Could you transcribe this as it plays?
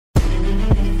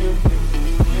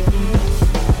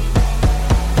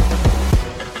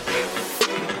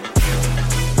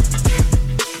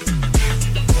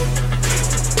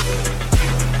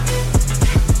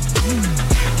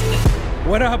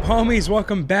homies?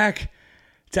 Welcome back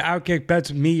to Outkick Bets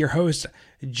with me, your host,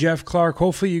 Jeff Clark.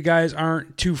 Hopefully you guys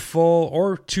aren't too full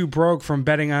or too broke from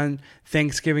betting on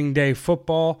Thanksgiving Day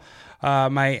football.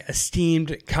 My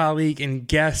esteemed colleague and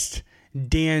guest,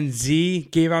 Dan Z,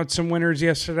 gave out some winners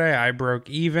yesterday. I broke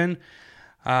even.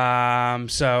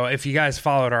 So if you guys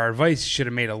followed our advice, you should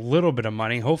have made a little bit of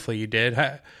money. Hopefully you did.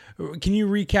 Can you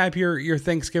recap your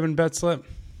Thanksgiving bet slip?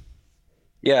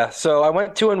 Yeah, so I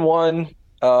went 2-1.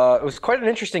 It was quite an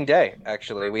interesting day,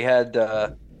 actually. We had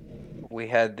the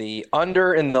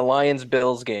under in the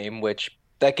Lions-Bills game, which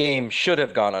that game should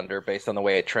have gone under based on the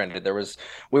way it trended.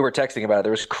 We were texting about it.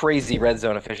 There was crazy red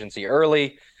zone efficiency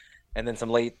early, and then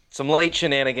some late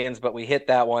shenanigans, but we hit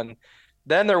that one.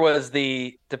 Then there was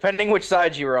depending which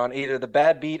side you were on, either the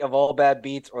bad beat of all bad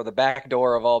beats or the back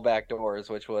door of all back doors,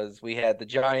 which was we had the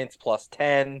Giants plus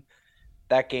 10.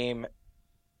 That game,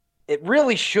 it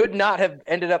really should not have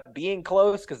ended up being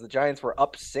close because the Giants were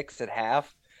up 6 at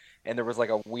half, and there was like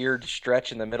a weird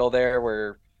stretch in the middle there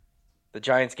where the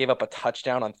Giants gave up a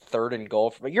touchdown on 3rd and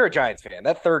goal. But you're a Giants fan.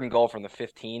 That 3rd and goal from the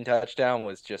 15 touchdown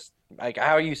was just like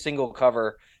how you single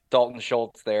cover Dalton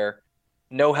Schultz there.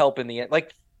 No help in the end.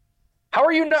 Like, how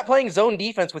are you not playing zone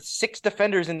defense with 6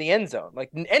 defenders in the end zone? Like,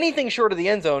 anything short of the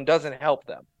end zone doesn't help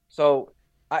them. So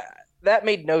that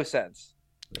made no sense.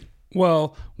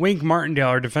 Well, Wink Martindale,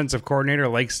 our defensive coordinator,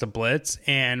 likes to blitz,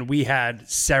 and we had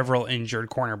several injured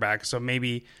cornerbacks. So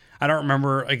maybe, I don't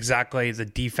remember exactly the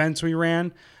defense we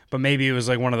ran, but maybe it was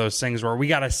like one of those things where we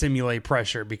got to simulate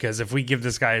pressure because if we give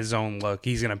this guy his own look,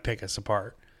 he's going to pick us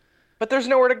apart. But there's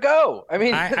nowhere to go. I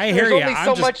mean, I there's hear only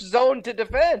so much zone to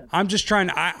defend. I'm just trying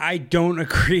to, I don't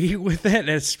agree with it,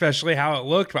 especially how it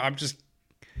looked, but I'm just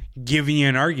giving you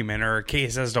an argument or a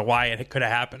case as to why it could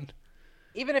have happened.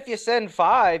 Even if you send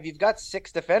 5, you've got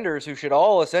 6 defenders who should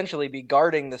all essentially be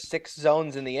guarding the 6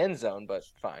 zones in the end zone. But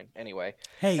fine, anyway.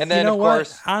 Hey, and then, you know of what?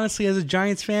 course, honestly, as a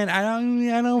Giants fan, I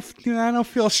don't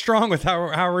feel strong with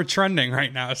how we're trending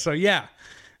right now. So yeah,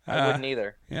 I wouldn't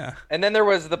either. Yeah. And then there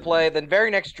was the play. The very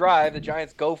next drive, the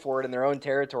Giants go for it in their own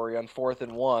territory on 4th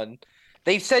and 1.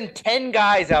 They send 10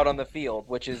 guys out on the field,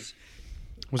 which was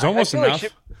almost enough.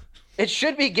 Like it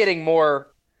should be getting more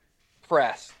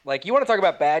press. Like, you want to talk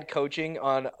about bad coaching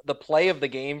on the play of the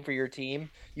game for your team,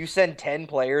 you send 10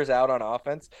 players out on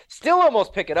offense, still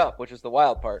almost pick it up, which is the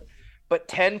wild part, but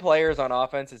 10 players on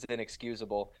offense is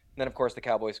inexcusable. And then of course the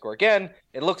Cowboys score again.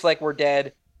 It looks like we're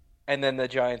dead, and then the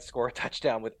Giants score a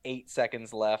touchdown with 8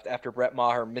 seconds left after Brett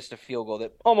Maher missed a field goal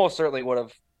that almost certainly would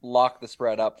have locked the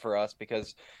spread up for us,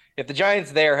 because if the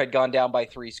Giants there had gone down by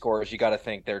 3 scores, you got to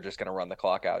think they're just going to run the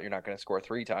clock out. You're not going to score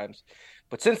 3 times.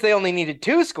 But since they only needed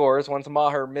 2 scores once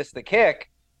Maher missed the kick,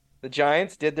 the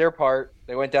Giants did their part.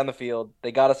 They went down the field.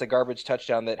 They got us a garbage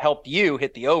touchdown that helped you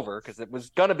hit the over because it was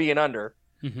going to be an under.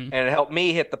 Mm-hmm. And it helped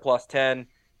me hit the plus 10.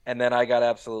 And then I got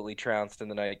absolutely trounced in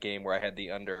the night game where I had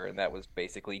the under, and that was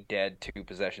basically dead 2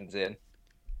 possessions in.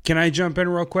 Can I jump in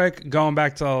real quick? Going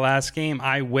back to the last game,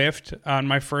 I whiffed on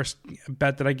my first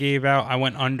bet that I gave out. I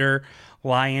went under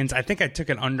Lions. I think I took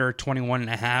it under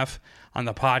 21.5 on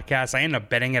the podcast. I ended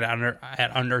up betting it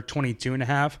under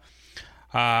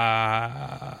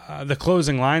 22.5. The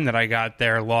closing line that I got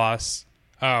there was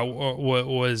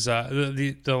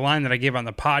the line that I gave on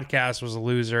the podcast was a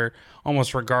loser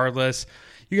almost regardless.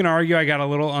 You can argue I got a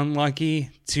little unlucky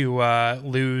to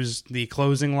lose the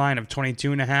closing line of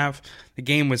 22.5. The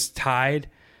game was tied,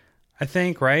 I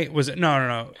think, right? Was it?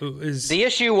 No. The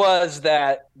issue was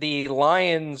that the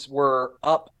Lions were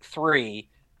up 3.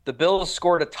 The Bills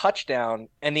scored a touchdown,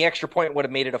 and the extra point would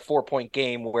have made it a 4-point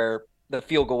game where the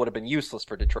field goal would have been useless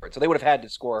for Detroit. So they would have had to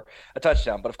score a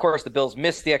touchdown. But, of course, the Bills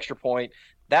missed the extra point.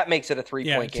 That makes it a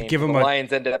 3-point game.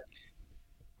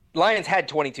 The Lions had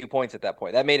 22 points at that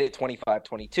point. That made it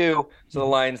 25-22. So the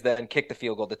Lions then kicked the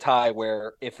field goal to tie,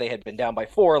 where if they had been down by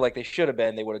 4 like they should have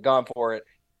been, they would have gone for it.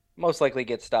 Most likely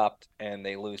get stopped, and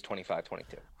they lose 25-22.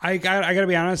 I got to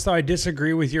be honest, though. I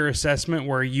disagree with your assessment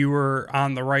where you were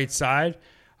on the right side.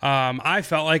 I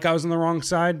felt like I was on the wrong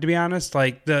side, to be honest.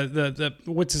 Like the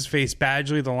what's his face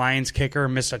Badgley, the Lions kicker,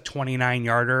 missed a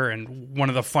 29-yarder and one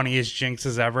of the funniest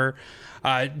jinxes ever.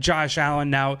 Josh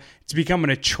Allen, now it's becoming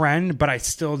a trend, but I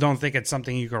still don't think it's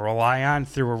something you can rely on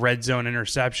through a red zone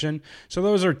interception. So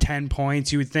those are 10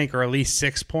 points you would think, or at least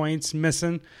 6 points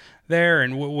missing there,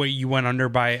 and what you went under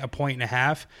by 1.5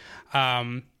 points.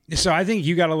 So I think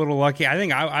you got a little lucky.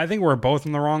 I think we're both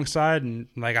on the wrong side, and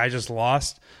like I just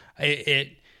lost.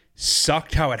 It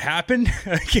sucked how it happened.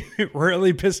 It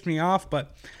really pissed me off.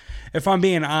 But if I'm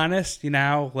being honest,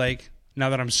 like now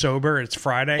that I'm sober, it's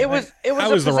Friday. I was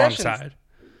the wrong side.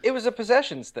 it was a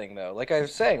possessions thing though. Like I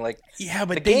was saying, like Yeah,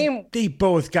 but the game. they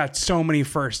both got so many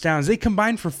first downs. They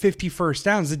combined for 50 first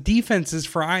downs. The defenses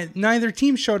for neither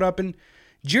team showed up, and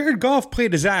Jared Goff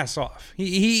played his ass off.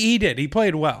 He did. He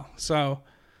played well. So,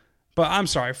 but I'm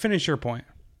sorry. Finish your point.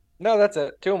 No, that's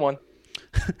it. 2-1.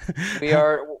 We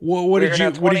are. What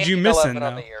did you miss in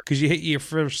though? The Because you hit your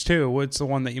first two. What's the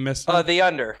one that you missed? the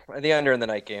under in the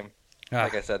night game. Ah.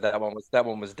 Like I said, that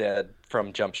one was dead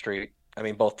from Jump Street. I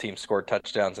mean, both teams scored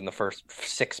touchdowns in the first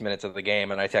 6 minutes of the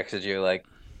game, and I texted you like,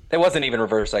 it wasn't even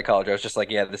reverse psychology. I was just like,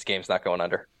 yeah, this game's not going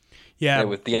under. Yeah,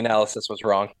 the analysis was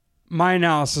wrong. My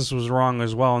analysis was wrong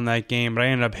as well in that game, but I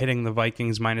ended up hitting the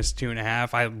Vikings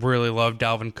 -2.5. I really loved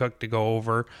Dalvin Cook to go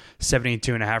over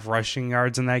 72.5 rushing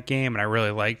yards in that game, and I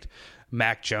really liked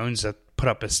Mac Jones to put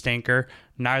up a stinker.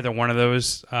 Neither one of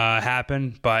those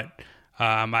happened, but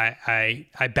I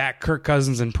backed Kirk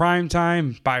Cousins in prime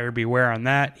time. Buyer beware on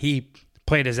that. He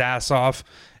played his ass off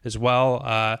as well.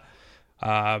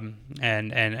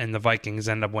 And the Vikings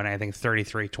end up winning, I think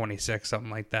 33-26, something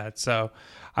like that. So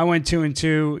I went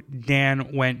 2-2.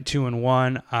 Dan went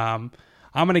 2-1. I'm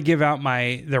going to give out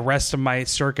the rest of my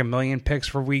circa million picks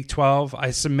for week 12.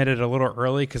 I submitted a little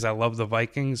early because I love the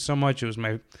Vikings so much. It was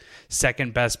my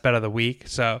second best bet of the week.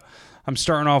 So I'm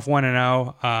starting off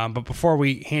 1-0. But before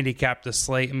we handicap the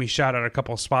slate, let me shout out a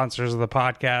couple of sponsors of the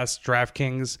podcast: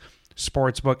 DraftKings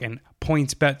Sportsbook and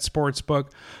PointsBet Sportsbook,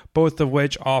 both of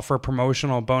which offer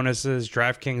promotional bonuses.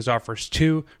 DraftKings offers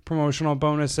 2 promotional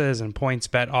bonuses, and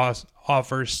PointsBet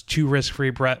offers 2 risk-free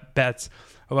bets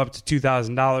of up to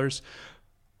 $2,000.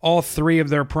 All 3 of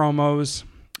their promos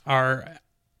are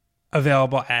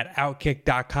available at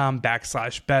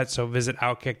Outkick.com/bet. So visit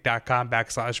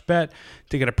Outkick.com/bet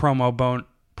to get a promo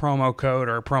code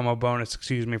or a promo bonus,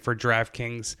 for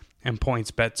DraftKings and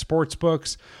PointsBet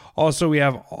Sportsbooks. Also, we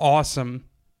have awesome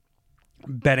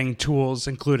betting tools,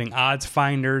 including odds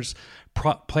finders,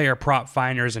 player prop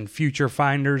finders, and future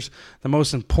finders. The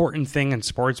most important thing in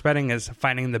sports betting is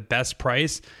finding the best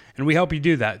price, and we help you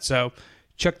do that. So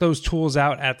check those tools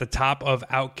out at the top of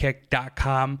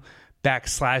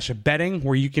Outkick.com/betting,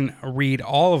 where you can read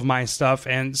all of my stuff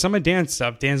and some of Dan's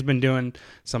stuff. Dan's been doing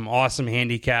some awesome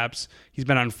handicaps. He's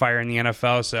been on fire in the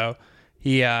NFL, so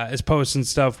he is posting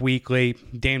stuff weekly,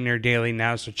 damn near daily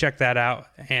now. So check that out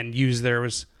and use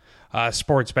those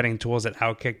sports betting tools at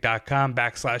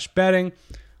Outkick.com/betting.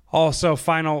 Also,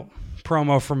 final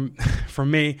promo from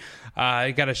me.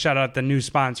 I got to shout out the new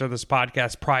sponsor of this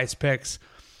podcast, Prize Picks.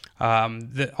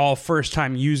 All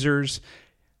first-time users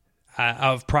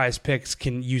of Prize Picks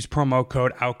can use promo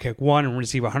code OutKick1 and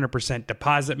receive a 100%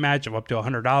 deposit match of up to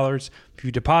 $100. If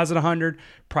you deposit $100,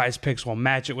 Prize Picks will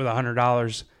match it with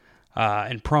 $100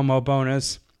 in promo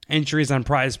bonus. Entries on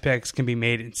Prize Picks can be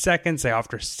made in seconds. They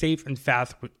offer safe and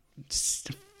fast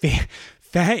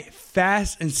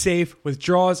and safe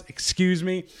withdrawals.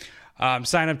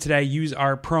 Sign up today. Use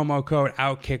our promo code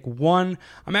OutKick1.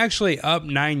 I'm actually up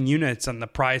 9 units on the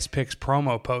Prize Picks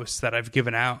promo posts that I've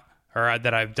given out, or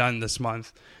that I've done this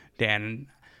month, Dan.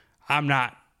 I'm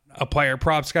not a player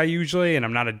props guy usually, and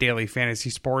I'm not a daily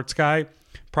fantasy sports guy.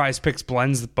 Prize Picks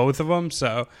blends both of them,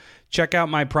 so check out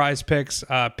my Prize Picks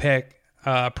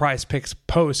Prize Picks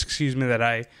post, that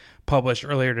I published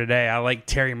earlier today. I like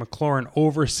Terry McLaurin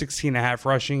over 16.5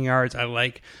 rushing yards. I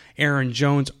like Aaron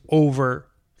Jones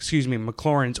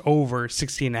McLaurin's over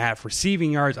 16.5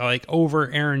 receiving yards. I like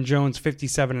over Aaron Jones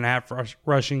 57.5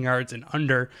 rushing yards, and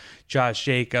under Josh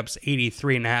Jacobs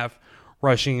 83.5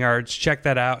 rushing yards. Check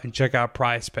that out, and check out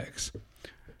Prize Picks.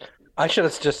 I should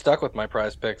have just stuck with my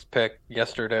Prize Picks pick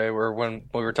yesterday, when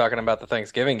we were talking about the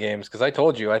Thanksgiving games, because I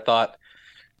told you I thought,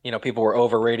 people were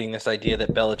overrating this idea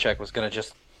that Belichick was going to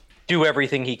just do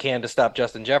everything he can to stop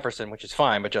Justin Jefferson, which is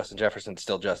fine, but Justin Jefferson's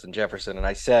still Justin Jefferson. And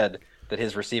I said that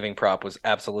his receiving prop was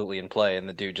absolutely in play, and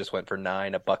the dude just went for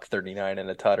 $1.39 and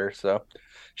a tutter. So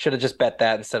should have just bet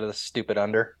that instead of the stupid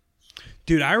under.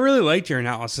 Dude, I really liked your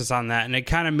analysis on that, and it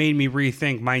kind of made me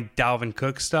rethink my Dalvin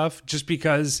Cook stuff, just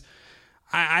because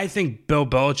I think Bill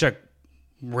Belichick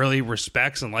really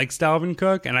respects and likes Dalvin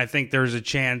Cook, and I think there's a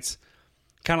chance,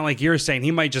 kind of like you're saying,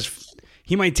 he might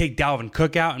take Dalvin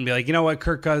Cook out and be like, you know what,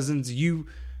 Kirk Cousins, you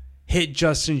hit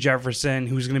Justin Jefferson,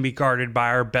 who's going to be guarded by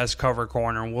our best cover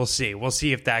corner, and we'll see. We'll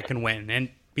see if that can win. And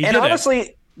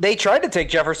honestly, they tried to take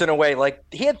Jefferson away. Like,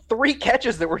 he had 3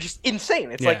 catches that were just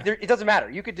insane. It's like, it doesn't matter.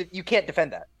 You can't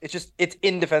defend that. It's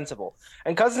indefensible.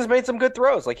 And Cousins made some good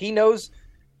throws. Like, he knows.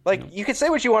 Like, you can say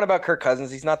what you want about Kirk Cousins.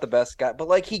 He's not the best guy. But,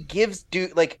 like, he gives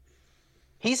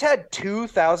he's had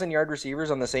 2,000-yard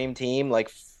receivers on the same team,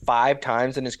 5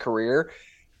 times in his career.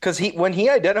 Because when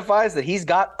he identifies that he's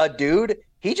got a dude,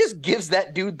 he just gives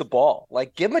that dude the ball.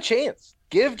 Like, give him a chance.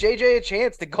 Give JJ a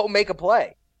chance to go make a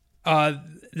play.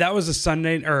 That was a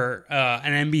Sunday or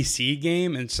an NBC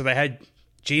game, and so they had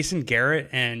Jason Garrett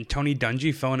and Tony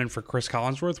Dungy filling in for Chris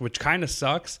Collinsworth, which kind of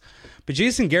sucks. But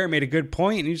Jason Garrett made a good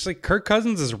point, and he's like, Kirk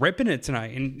Cousins is ripping it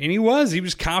tonight. And he was. He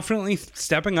was confidently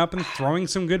stepping up and throwing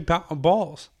some good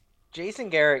balls. Jason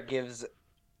Garrett gives...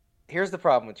 Here's the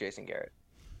problem with Jason Garrett.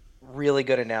 Really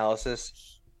good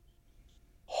analysis.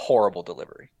 Horrible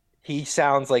delivery. He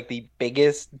sounds like the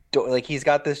biggest... Like, he's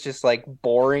got this just, like,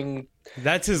 boring...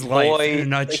 That's his life in a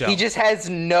nutshell. Like, he just has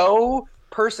no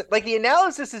person... Like, the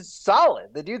analysis is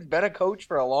solid. The dude's been a coach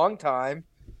for a long time.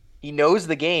 He knows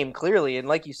the game clearly, and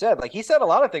like you said, like he said a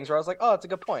lot of things where I was like, "Oh, that's a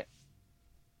good point."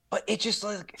 But it just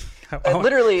like,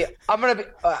 literally, I'm gonna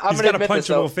got a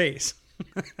punchable face.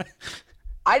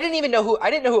 I didn't know who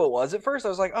it was at first. I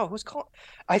was like, "Oh, who's calling?"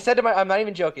 I said to I'm not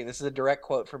even joking. This is a direct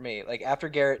quote from me. Like after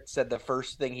Garrett said the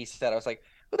first thing he said, I was like,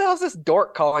 "Who the hell's this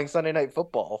dork calling Sunday Night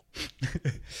Football?"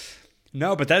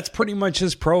 No, but that's pretty much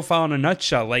his profile in a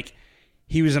nutshell. Like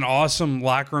he was an awesome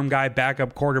locker room guy,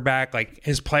 backup quarterback. Like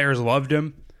his players loved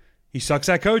him. He sucks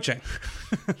at coaching.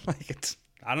 Like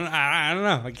I don't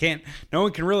know. No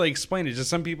one can really explain it. Just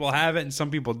some people have it and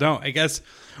some people don't. I guess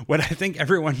what I think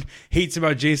everyone hates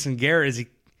about Jason Garrett is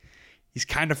he's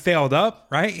kind of failed up,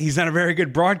 right? He's not a very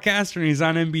good broadcaster, and he's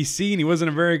on NBC, and he wasn't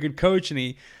a very good coach, and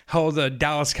he held a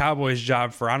Dallas Cowboys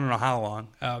job for I don't know how long.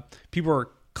 People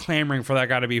were clamoring for that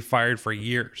guy to be fired for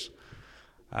years.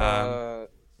 Let's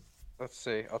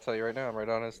see. I'll tell you right now. I'm right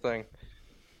on his thing.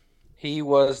 He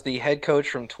was the head coach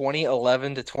from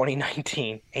 2011 to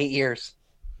 2019. 8 years.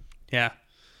 Yeah.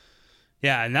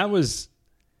 Yeah, and that was...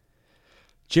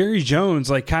 Jerry Jones,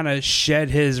 like, kind of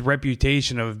shed his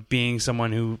reputation of being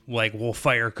someone who, like, will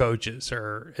fire coaches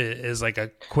or is, like, a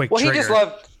quick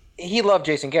trigger. He loved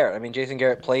Jason Garrett. I mean, Jason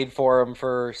Garrett played for him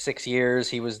for 6 years.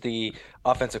 He was the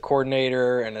offensive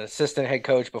coordinator and an assistant head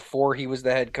coach before he was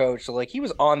the head coach. So, like, he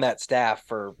was on that staff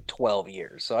for 12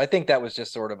 years. So I think that was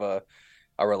just sort of a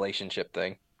relationship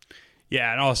thing.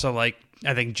 Yeah, and also like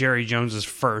I think Jerry Jones's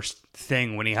first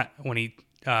thing when he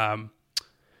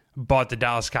bought the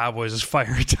Dallas Cowboys was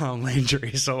firing Tom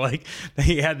Landry. So like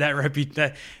he had that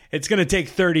reputation. It's going to take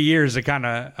 30 years to kind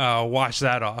of wash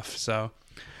that off. So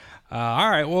all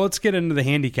right, well let's get into the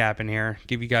handicapping here.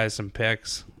 Give you guys some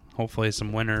picks. Hopefully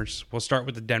some winners. We'll start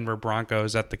with the Denver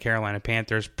Broncos at the Carolina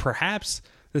Panthers. Perhaps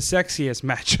the sexiest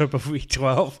matchup of Week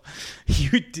 12.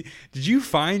 Did you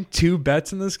find 2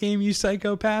 bets in this game, you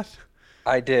psychopath?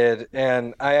 I did,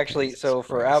 and I actually, so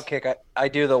for Outkick, I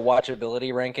do the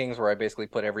watchability rankings where I basically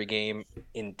put every game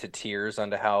into tiers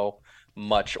onto how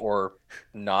much or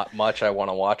not much I want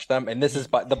to watch them, and this is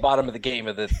the bottom of the game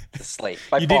of the slate.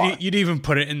 You'd even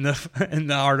put it in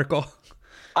the article.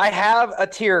 I have a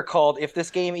tier called, if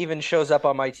this game even shows up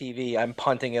on my TV, I'm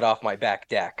punting it off my back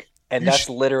deck. And that's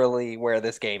literally where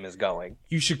this game is going.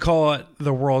 You should call it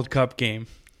the World Cup game.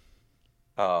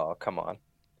 Oh, come on.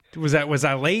 Was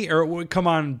that late? Or come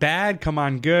on bad? Come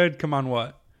on good? Come on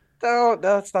what? No,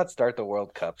 let's not start the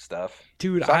World Cup stuff.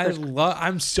 Dude,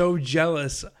 I'm so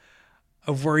jealous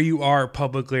of where you are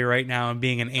publicly right now and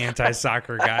being an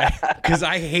anti-soccer guy. Because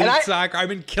I hate soccer. I've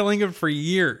been killing it for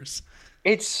years.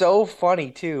 It's so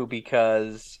funny, too,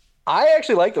 because I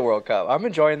actually like the World Cup. I'm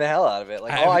enjoying the hell out of it.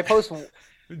 Like, I post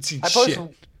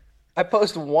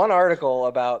one article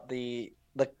about the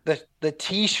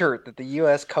T-shirt that the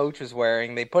U.S. coach was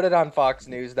wearing. They put it on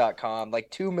FoxNews.com.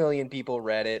 Like 2 million people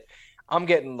read it. I'm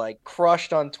getting like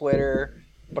crushed on Twitter,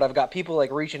 but I've got people like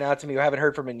reaching out to me who I haven't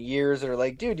heard from in years that are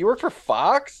like, "Dude, you work for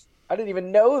Fox? I didn't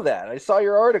even know that. I saw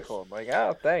your article." I'm like,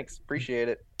 "Oh, thanks, appreciate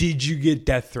it." Did you get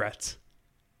death threats?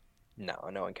 No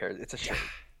one cares. It's a shirt.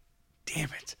 Damn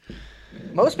it!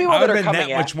 Most people that are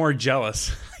coming much more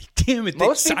jealous. Damn it!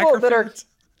 Most people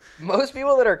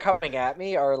that are coming at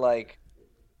me are like,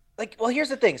 well, here's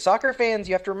the thing. Soccer fans,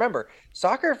 you have to remember,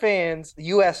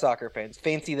 U.S. soccer fans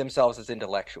fancy themselves as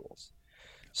intellectuals.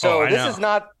 So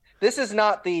this is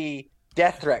not the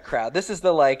death threat crowd. This is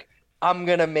the like, I'm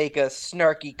gonna make a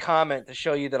snarky comment to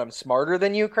show you that I'm smarter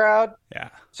than you crowd. Yeah.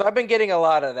 So I've been getting a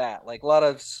lot of that, like a lot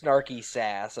of snarky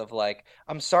sass of like,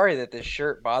 I'm sorry that this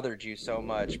shirt bothered you so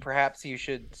much. Perhaps you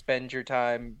should spend your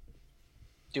time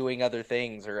doing other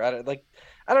things, or I don't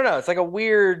know. It's like a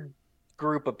weird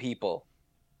group of people.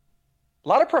 A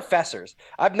lot of professors.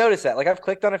 I've noticed that. Like I've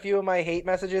clicked on a few of my hate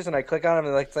messages, and I click on them,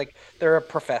 and it's like they're a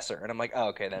professor, and I'm like, oh,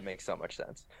 okay, that makes so much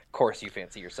sense. Of course, you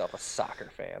fancy yourself a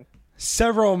soccer fan.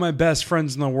 Several of my best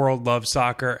friends in the world love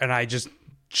soccer, and I just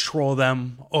troll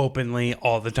them openly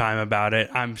all the time about it.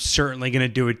 I'm certainly going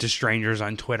to do it to strangers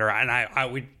on Twitter, and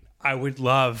I would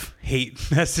love hate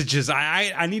messages.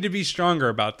 I need to be stronger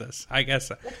about this. I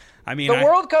guess I mean, The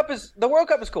World Cup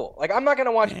is cool. Like, I'm not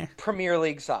gonna watch eh, Premier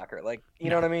League soccer. Like, you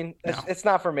know no, what I mean? no. It's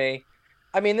not for me.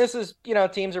 I mean, this is,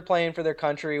 teams are playing for their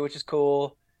country, which is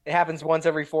cool. It happens once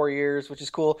every 4 years, which is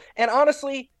cool. And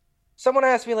honestly, someone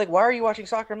asked me like, "Why are you watching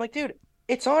soccer?" I'm like, dude,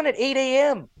 it's on at 8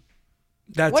 a.m.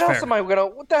 That's fair.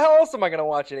 What the hell else am I gonna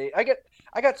watch at 8?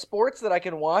 I got sports that I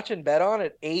can watch and bet on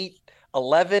at 8,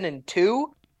 11, and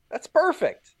 2. That's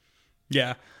perfect.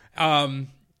 Yeah.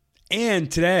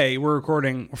 And today we're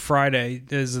recording Friday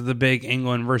is the big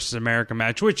England versus America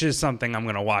match, which is something I'm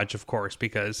going to watch, of course,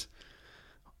 because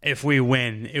if we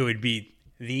win, it would be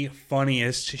the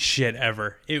funniest shit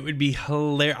ever. It would be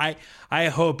hilarious. I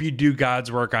hope you do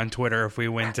God's work on Twitter if we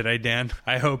win today, Dan.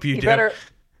 I hope you do.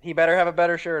 He better have a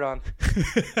better shirt on.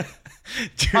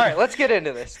 Dude, All right, let's get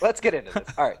into this. All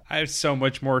right. I have so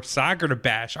much more soccer to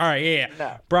bash. All right, yeah.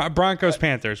 No. Broncos,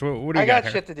 Panthers. What do you got? I got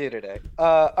here? shit to do today.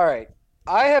 All right.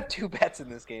 I have 2 bets in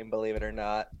this game, believe it or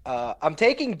not. I'm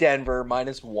taking Denver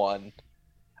 -1.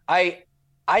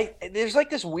 There's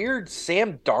like this weird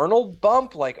Sam Darnold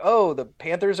bump, like, oh, the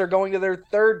Panthers are going to their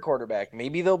 3rd quarterback.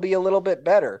 Maybe they'll be a little bit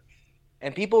better.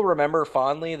 And people remember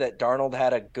fondly that Darnold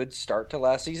had a good start to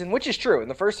last season, which is true. In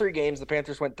the first 3 games, the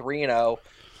Panthers went 3-0.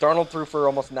 Darnold threw for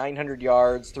almost 900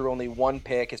 yards, threw only 1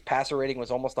 pick. His passer rating was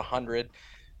almost 100.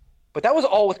 But that was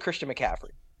all with Christian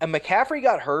McCaffrey. And McCaffrey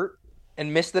got hurt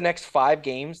and missed the next 5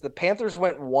 games. The Panthers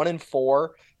went 1-4.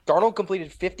 Darnold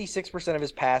completed 56% of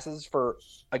his passes for,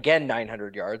 again,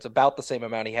 900 yards, about the same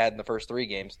amount he had in the first 3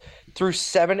 games, threw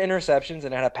 7 interceptions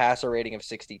and had a passer rating of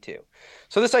 62.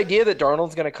 So this idea that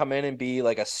Darnold's going to come in and be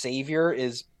like a savior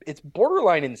it's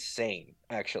borderline insane,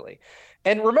 actually.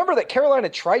 And remember that Carolina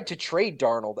tried to trade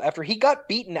Darnold after he got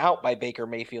beaten out by Baker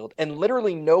Mayfield, and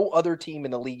literally no other team in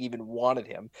the league even wanted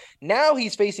him. Now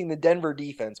he's facing the Denver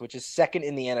defense, which is 2nd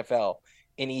in the NFL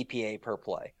in EPA per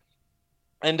play.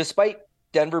 And despite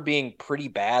Denver being pretty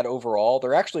bad overall,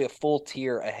 they're actually a full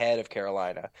tier ahead of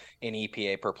Carolina in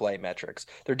EPA per play metrics.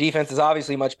 Their defense is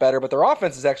obviously much better, but their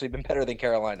offense has actually been better than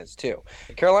Carolina's too.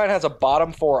 Carolina has a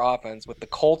bottom 4 offense with the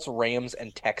Colts, Rams,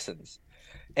 and Texans.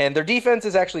 And their defense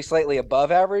is actually slightly above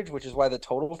average, which is why the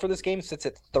total for this game sits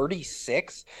at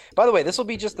 36. By the way, this will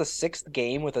be just the 6th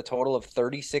game with a total of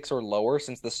 36 or lower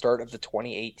since the start of the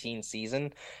 2018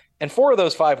 season. And 4 of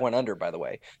those 5 went under, by the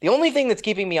way. The only thing that's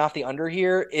keeping me off the under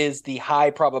here is the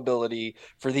high probability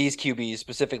for these QBs,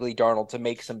 specifically Darnold, to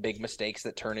make some big mistakes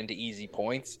that turn into easy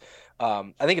points.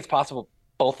 I think it's possible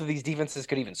both of these defenses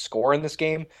could even score in this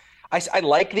game. I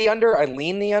like the under. I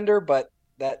lean the under, but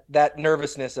that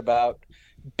nervousness about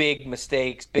big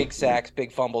mistakes, big sacks,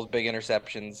 big fumbles, big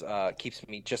interceptions keeps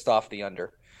me just off the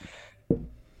under.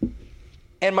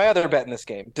 And my other bet in this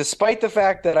game, despite the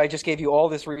fact that I just gave you all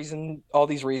these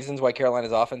reasons why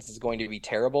Carolina's offense is going to be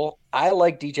terrible, I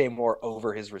like DJ Moore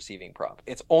over his receiving prop.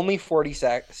 It's only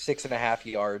 46.5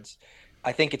 yards.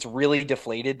 I think it's really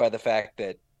deflated by the fact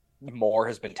that Moore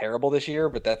has been terrible this year,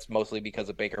 but that's mostly because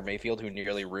of Baker Mayfield, who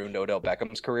nearly ruined Odell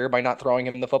Beckham's career by not throwing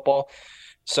him the football.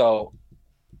 So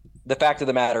the fact of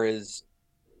the matter is,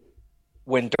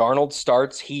 when Darnold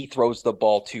starts, he throws the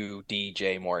ball to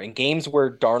DJ Moore. In games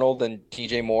where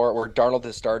Darnold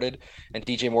has started and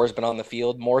DJ Moore has been on the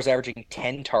field, Moore's averaging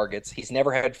 10 targets. He's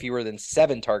never had fewer than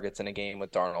 7 targets in a game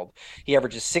with Darnold. He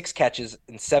averages 6 catches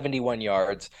and 71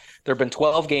 yards. There have been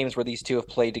 12 games where these two have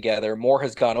played together. Moore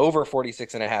has gone over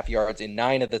 46.5 yards in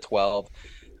 9 of the 12.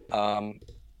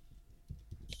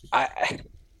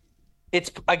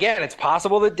 It's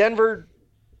possible that Denver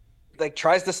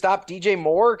tries to stop DJ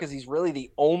Moore because he's really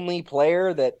the only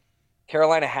player that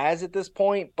Carolina has at this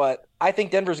point. But I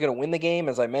think Denver's going to win the game,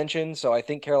 as I mentioned. So I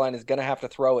think Carolina is going to have to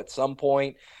throw at some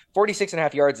point.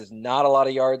 46.5 yards is not a lot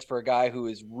of yards for a guy who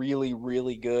is really,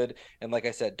 really good. And like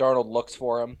I said, Darnold looks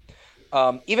for him.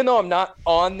 Even though I'm not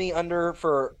on the under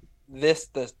for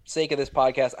the sake of this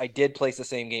podcast, I did place the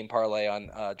same game parlay on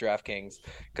DraftKings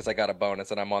because I got a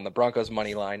bonus, and I'm on the Broncos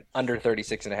money line under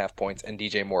 36.5 points and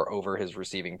DJ Moore over his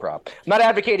receiving prop. I'm not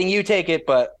advocating you take it,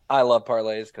 but I love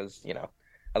parlays because,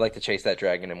 I like to chase that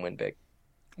dragon and win big.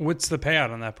 What's the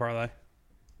payout on that parlay?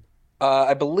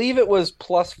 I believe it was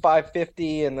plus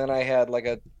 550, and then I had like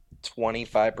a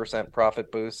 25% profit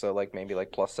boost, so maybe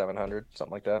plus 700,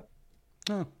 something like that.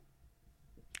 Oh,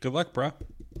 good luck, bro.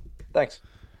 Thanks.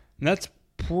 And that's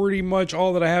pretty much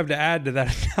all that I have to add to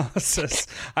that analysis.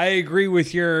 I agree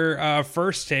with your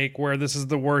first take where this is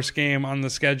the worst game on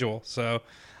the schedule. So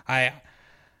I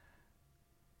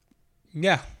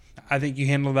think you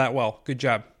handled that well. Good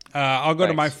job. I'll go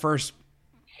to my first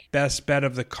best bet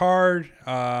of the card,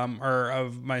 or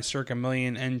of my Circa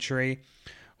Million entry,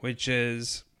 which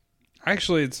is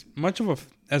actually it's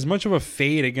as much of a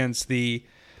fade against the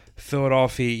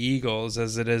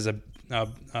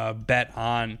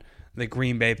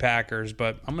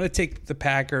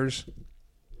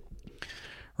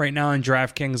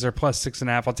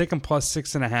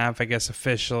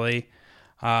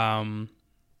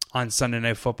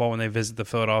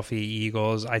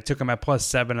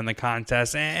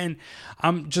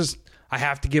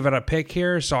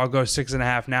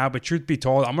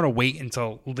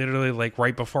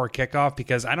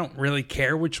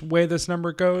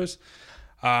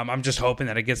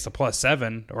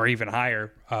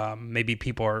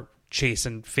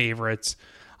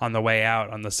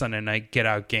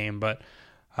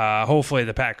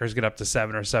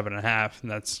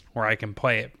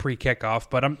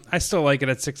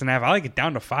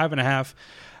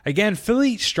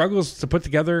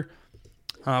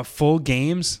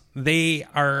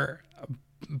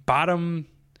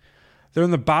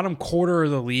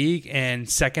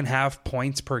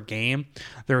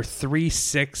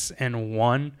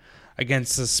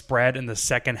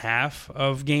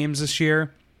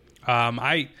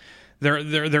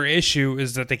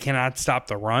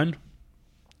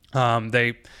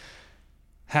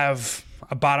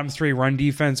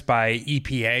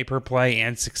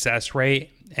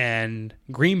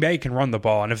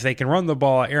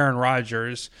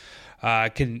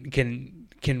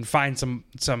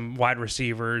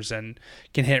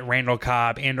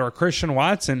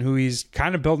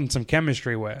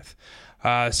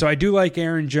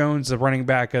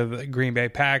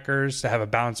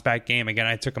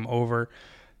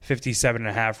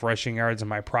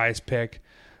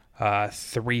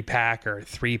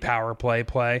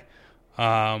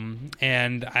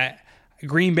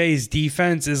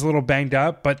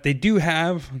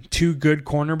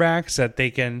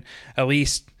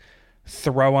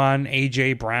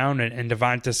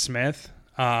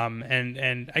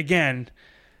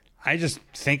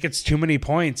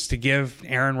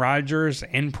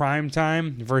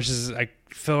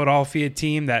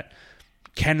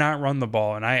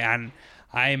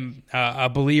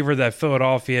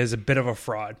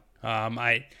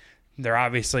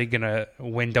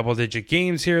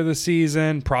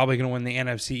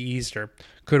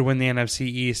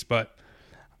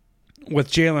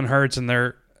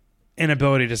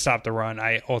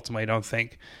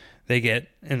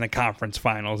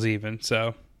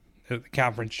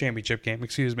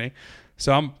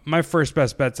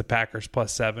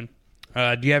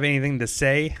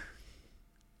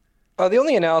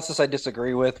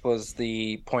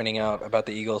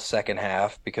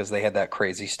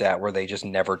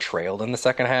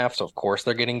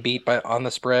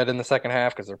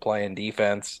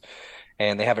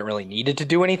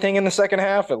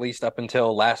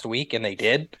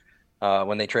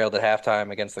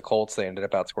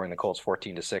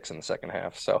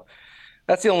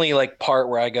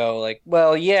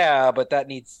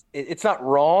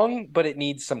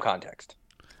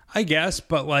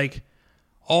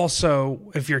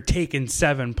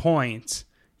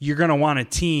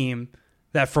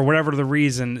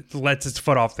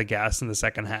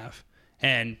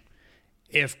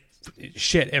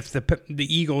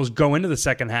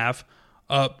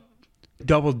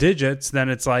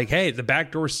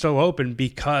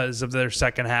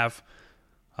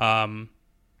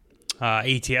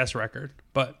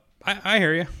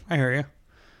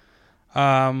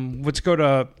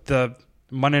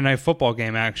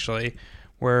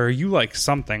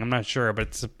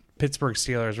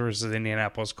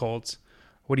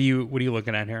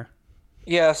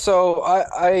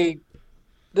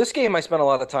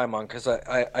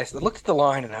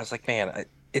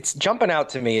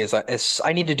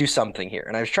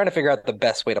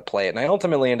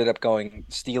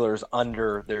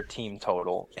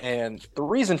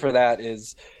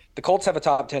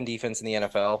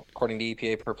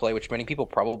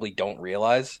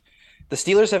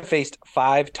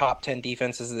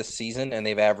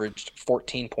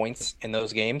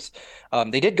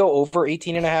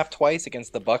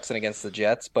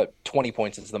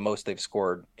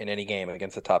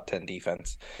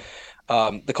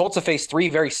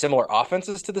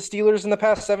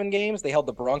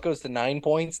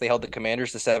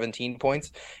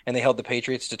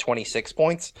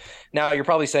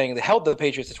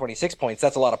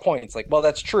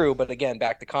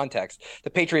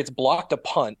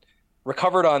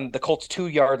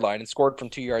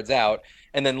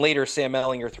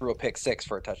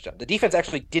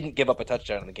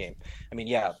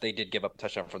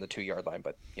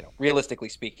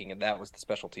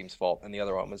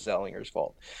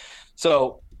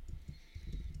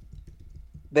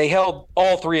they held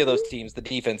all three of those teams, the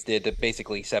defense did, to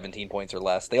basically 17 points or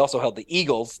less. They also held the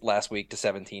Eagles last week to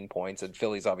 17 points, and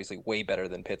Philly's obviously way better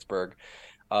than Pittsburgh.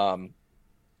 Um,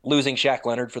 Losing Shaq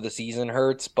Leonard for the season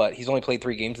hurts, but he's only played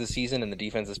 3 games this season, and the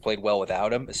defense has played well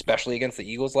without him, especially against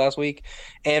the Eagles last week.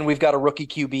 And we've got a rookie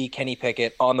QB, Kenny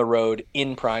Pickett, on the road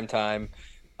in prime time.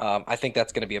 I think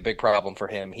that's going to be a big problem for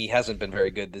him. He hasn't been very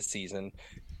good this season,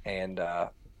 and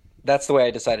that's the way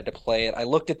I decided to play it. I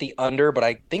looked at the under, but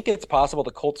I think it's possible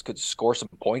the Colts could score some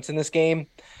points in this game.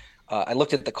 I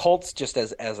looked at the Colts just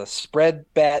as a spread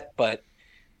bet, but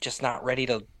just not ready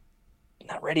to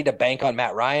bank on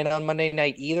Matt Ryan on Monday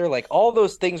night either. Like, all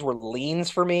those things were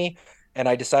leans for me, and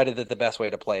I decided that the best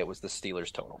way to play it was the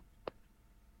Steelers total.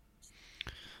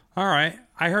 All right.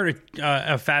 I heard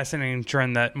a fascinating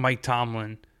trend that Mike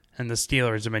Tomlin and the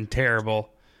Steelers have been terrible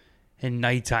in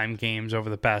nighttime games over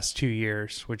the past 2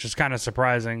 years, which is kind of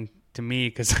surprising to me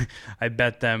because I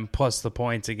bet them plus the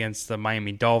points against the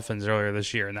Miami Dolphins earlier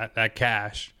this year, and that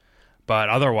cashed. But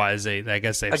otherwise, I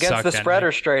guess they've against sucked the spread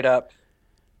or straight up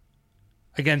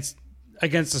against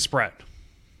the spread.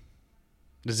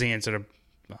 Is the answer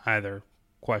to either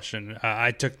question.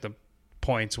 I took the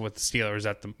points with the Steelers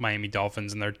at the Miami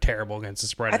Dolphins, and they're terrible against the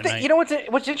spread. I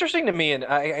think, what's interesting to me, and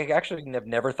I actually have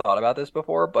never thought about this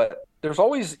before, but there's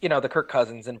always, the Kirk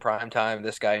Cousins in prime time,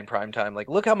 this guy in prime time. Like,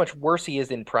 look how much worse he is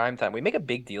in prime time. We make a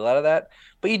big deal out of that,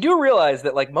 but you do realize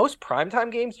that, like, most prime time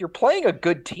games, you're playing a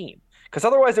good team, because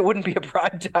otherwise it wouldn't be a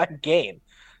prime time game.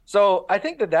 So I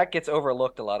think that gets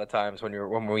overlooked a lot of times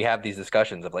when we have these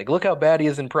discussions of, like, look how bad he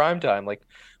is in prime time. Like,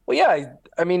 well, yeah,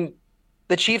 I mean,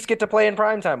 the Chiefs get to play in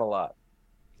prime time a lot.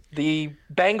 The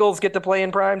Bengals get to play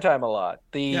in primetime a lot.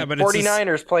 The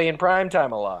 49ers play in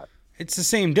primetime a lot. It's the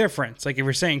same difference. Like, if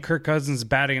you're saying Kirk Cousins is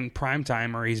bad in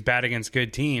primetime or he's bad against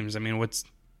good teams, I mean, Well,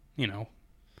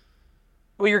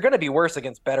 you're going to be worse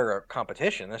against better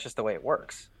competition. That's just the way it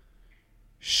works.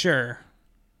 Sure.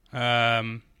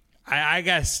 I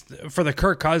guess for the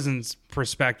Kirk Cousins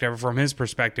perspective, from his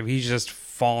perspective, he's just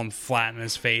fallen flat in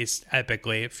his face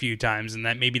epically a few times, and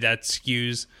maybe that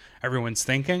skews everyone's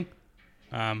thinking.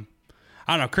 I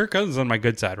don't know. Kirk Cousins is on my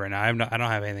good side right now. I don't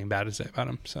have anything bad to say about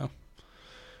him. So,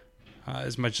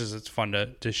 as much as it's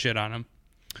fun to shit on him,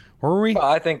 where were we? Well,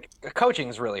 I think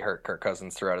coaching's really hurt Kirk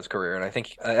Cousins throughout his career, and I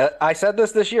think I said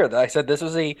this year. That I said this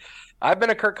was I've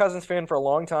been a Kirk Cousins fan for a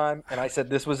long time, and I said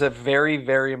this was a very,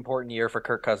 very important year for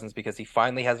Kirk Cousins because he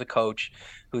finally has a coach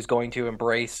who's going to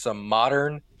embrace some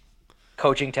modern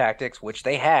coaching tactics, which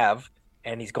they have,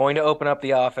 and he's going to open up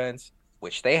the offense,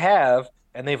 which they have.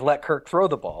 And they've let Kirk throw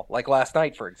the ball, like last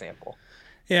night, for example.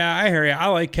 Yeah, I hear you. I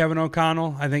like Kevin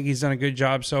O'Connell. I think he's done a good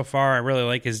job so far. I really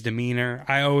like his demeanor.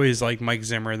 I always liked Mike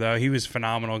Zimmer, though. He was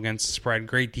phenomenal against the spread.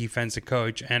 Great defensive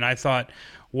coach. And I thought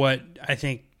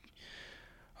a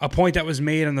point that was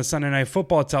made on the Sunday Night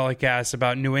Football telecast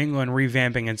about New England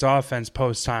revamping its offense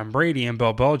post-Tom Brady and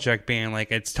Bill Belichick being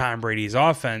like, it's Tom Brady's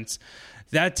offense.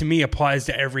 That, to me, applies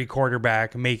to every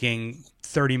quarterback making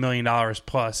 $30 million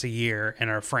plus a year and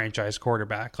a franchise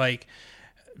quarterback. Like,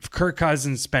 Kirk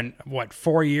Cousins spent,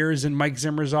 4 years in Mike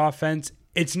Zimmer's offense?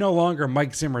 It's no longer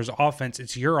Mike Zimmer's offense.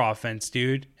 It's your offense,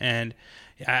 dude. And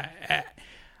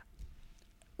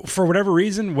for whatever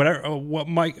reason,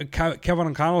 what Kevin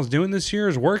O'Connell is doing this year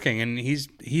is working, and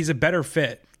he's a better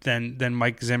fit than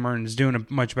Mike Zimmer and is doing a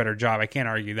much better job. I can't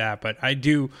argue that, but I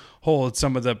do hold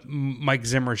some of the Mike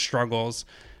Zimmer struggles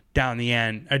down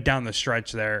the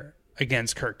stretch there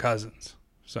against Kirk Cousins.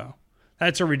 So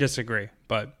that's where we disagree.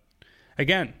 But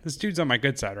again, this dude's on my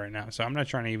good side right now, so I'm not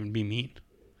trying to even be mean.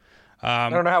 I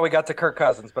don't know how we got to Kirk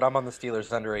Cousins, but I'm on the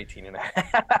Steelers under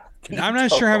 18.5. I'm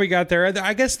not sure how we got there.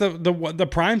 I guess the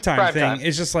primetime thing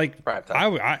is just like,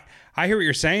 I hear what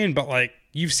you're saying, but like,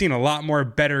 you've seen a lot more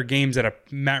better games at a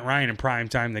Matt Ryan in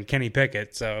primetime than Kenny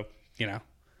Pickett. So,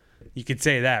 you could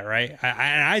say that, right?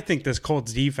 I think this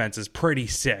Colts defense is pretty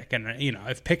sick. And,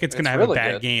 if Pickett's going to have a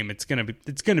bad game, it's going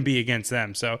to be against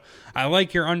them. So I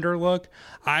like your underlook.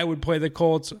 I would play the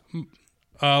Colts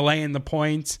laying the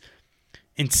points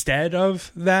instead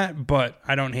of that, but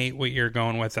I don't hate what you're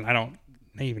going with, and I don't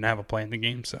even have a play in the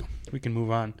game, so we can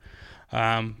move on.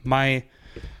 My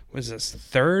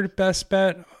third best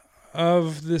bet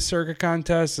of the circuit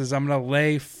contest is I'm going to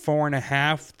lay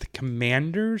 4.5. The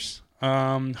Commanders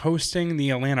hosting the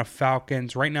Atlanta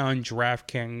Falcons right now in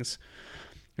DraftKings.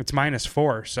 It's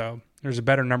 -4, so there's a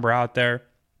better number out there.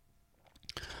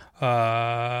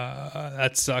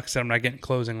 That sucks that I'm not getting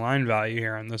closing line value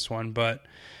here on this one, but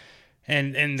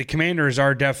and the Commanders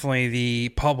are definitely the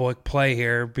public play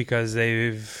here because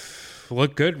they've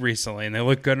looked good recently, and they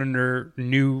look good under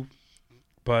new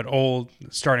but old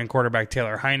starting quarterback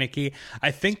Taylor Heineke.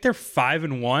 I think they're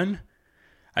 5-1.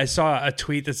 I saw a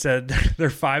tweet that said they're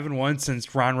 5-1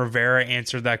 since Ron Rivera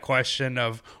answered that question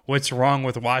of what's wrong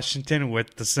with Washington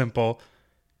with the simple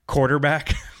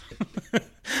quarterback.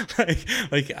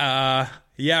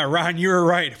 Yeah, Ron, you were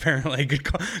right. Apparently,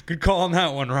 good call on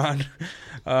that one, Ron.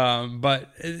 But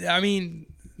I mean,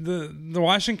 the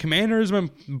Washington Commanders have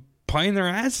been playing their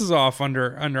asses off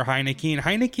under Heineke, and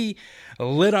Heineke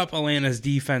lit up Atlanta's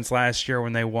defense last year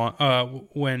when they won.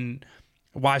 When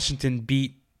Washington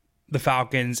beat the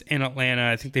Falcons in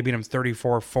Atlanta, I think they beat them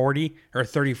 34-40 or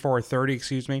 34-30,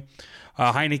 excuse me.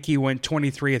 Heineke went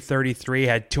 23 of 33,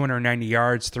 had 290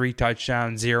 yards, 3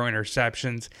 touchdowns, 0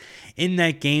 interceptions. In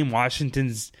that game,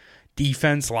 Washington's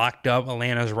defense locked up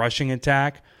Atlanta's rushing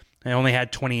attack. They only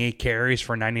had 28 carries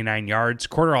for 99 yards.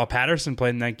 Cordell Patterson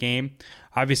played in that game.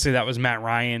 Obviously, that was Matt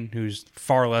Ryan, who's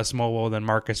far less mobile than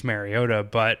Marcus Mariota,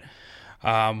 but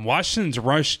Washington's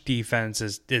rush defense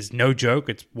is no joke.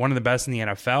 It's one of the best in the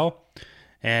NFL.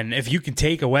 And if you can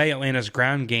take away Atlanta's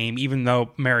ground game, even though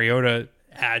Mariota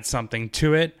adds something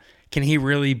to it, can he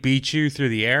really beat you through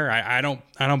the air? I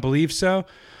don't believe so.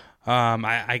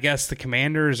 I guess the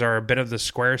Commanders are a bit of the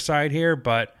square side here,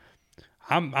 but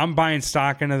I'm buying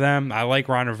stock into them. I like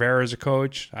Ron Rivera as a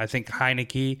coach. I think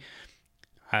Heineke,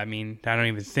 I mean, I don't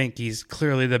even think he's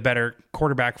clearly the better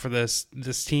quarterback for this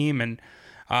team.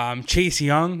 And Chase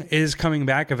Young is coming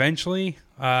back eventually.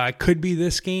 Could be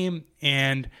this game.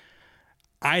 And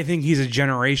I think he's a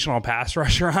generational pass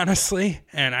rusher, honestly.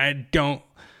 And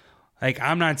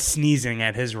I'm not sneezing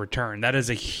at his return. That is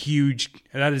a huge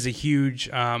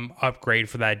upgrade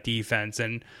for that defense.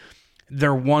 And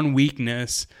their one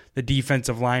weakness, the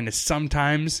defensive line, is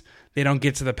sometimes they don't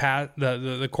get to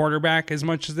the quarterback as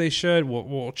much as they should.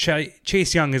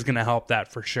 Chase Young is going to help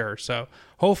that for sure. So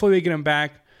hopefully we get him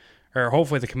back, or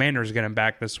hopefully the Commanders get him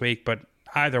back this week. But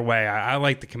either way, I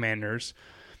like the Commanders.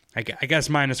 I guess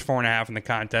 -4.5 in the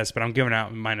contest, but I'm giving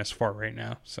out -4 right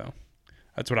now. So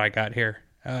that's what I got here.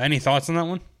 Any thoughts on that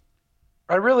one?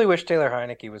 I really wish Taylor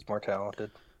Heineke was more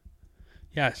talented.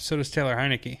 Yeah, so does Taylor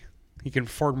Heineke. He can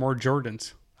afford more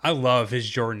Jordans. I love his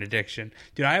Jordan addiction.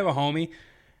 Dude, I have a homie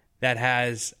that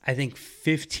has, I think,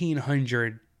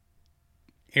 1,500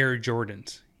 Air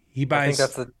Jordans. He buys.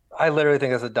 I literally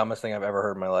think that's the dumbest thing I've ever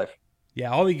heard in my life.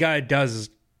 Yeah, all the guy does is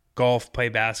golf, play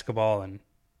basketball,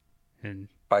 and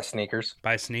buy sneakers.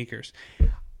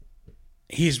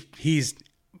 He's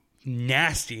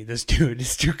nasty. This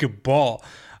dude can ball.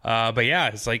 But yeah,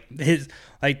 it's like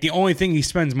the only thing he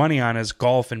spends money on is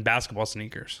golf and basketball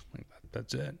sneakers.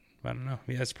 That's it. I don't know.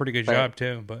 Yeah, that's a pretty good job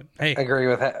too. But hey, I agree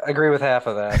with half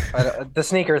of that. The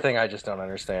sneaker thing, I just don't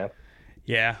understand.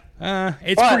 Yeah,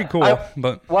 it's pretty cool. I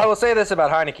will say this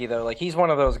about Heineke though. Like, he's one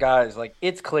of those guys. Like,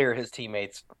 it's clear his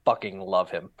teammates fucking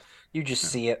love him. You just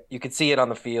see it. You can see it on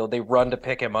the field. They run to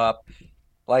pick him up.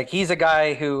 Like, he's a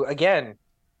guy who, again,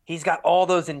 he's got all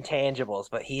those intangibles,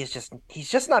 but he's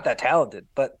just not that talented.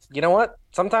 But you know what?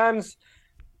 Sometimes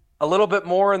a little bit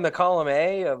more in the column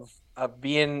A of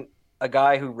being a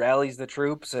guy who rallies the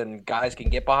troops and guys can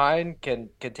get behind can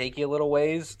take you a little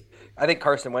ways. I think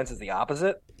Carson Wentz is the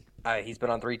opposite. He's been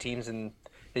on 3 teams in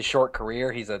his short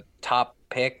career. He's a top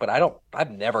pick, but I've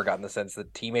never gotten the sense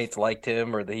that teammates liked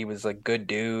him or that he was a good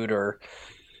dude, or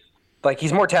like,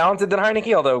 he's more talented than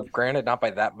Heineke, although granted not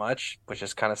by that much, which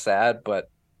is kind of sad.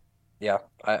 But yeah,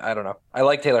 I don't know. I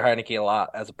like Taylor Heineke a lot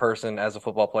as a person, as a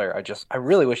football player. I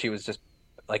really wish he was just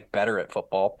like better at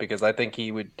football, because I think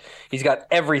he's got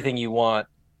everything you want,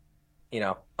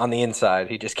 on the inside.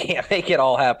 He just can't make it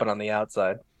all happen on the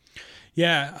outside.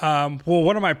 Yeah. Well,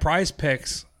 one of my prize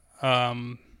picks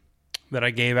that I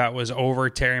gave out was over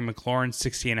Terry McLaurin,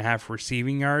 60.5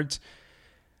 receiving yards.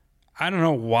 I don't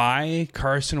know why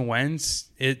Carson Wentz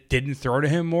didn't throw to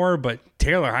him more, but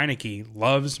Taylor Heineke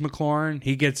loves McLaurin.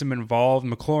 He gets him involved.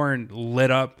 McLaurin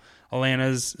lit up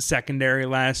Atlanta's secondary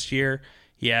last year.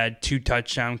 He had 2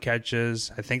 touchdown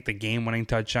catches. I think the game-winning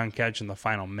touchdown catch in the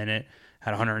final minute,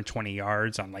 had 120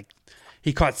 yards on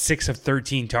he caught 6 of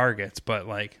 13 targets. But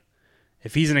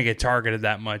if he's going to get targeted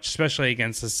that much, especially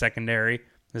against this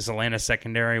Atlanta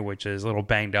secondary, which is a little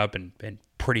banged up and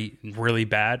really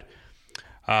bad.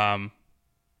 I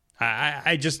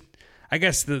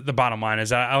guess the bottom line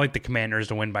is I like the Commanders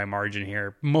to win by margin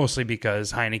here, mostly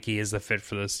because Heineke is the fit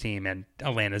for this team and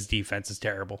Atlanta's defense is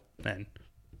terrible. And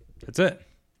that's it.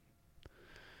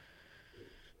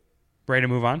 Ready to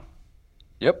move on?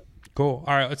 Yep. Cool.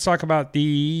 All right, let's talk about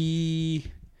the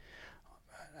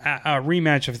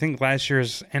rematch of, I think, last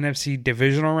year's NFC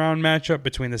divisional round matchup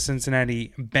between the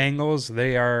Cincinnati Bengals.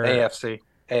 They are AFC.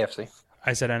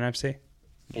 I said NFC.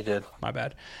 He did. My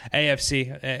bad.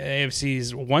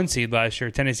 AFC's 1 seed last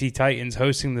year, Tennessee Titans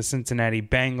hosting the Cincinnati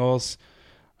Bengals.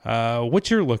 What's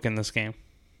your look in this game?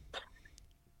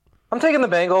 I'm taking the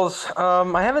Bengals.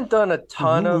 I haven't done a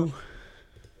ton of...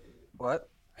 What?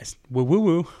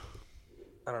 Woo.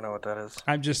 I don't know what that is.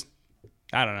 I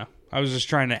don't know. I was just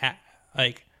trying to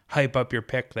hype up your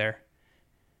pick there.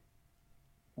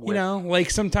 You know,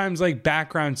 like sometimes like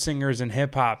background singers in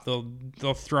hip hop,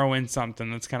 they'll throw in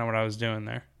something. That's kind of what I was doing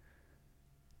there.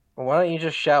 Well, why don't you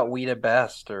just shout "We the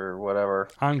best" or whatever?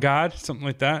 On God, something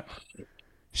like that.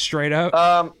 Straight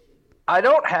up. I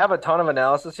don't have a ton of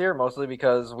analysis here, mostly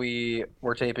because we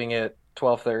were taping at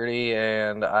 12:30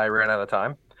 and I ran out of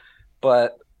time.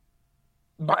 But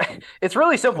it's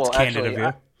really simple. That's candid actually.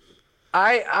 Of you.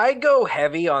 I go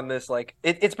heavy on this. Like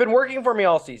it's been working for me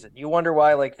all season. You wonder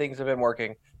why like things have been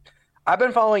working. I've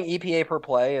been following EPA per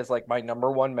play as like my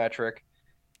number one metric.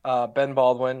 Ben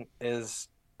Baldwin is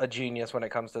a genius when it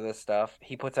comes to this stuff.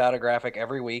 He puts out a graphic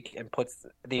every week and puts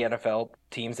the NFL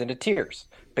teams into tiers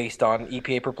based on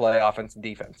EPA per play, offense and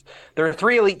defense. There are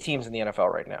 3 elite teams in the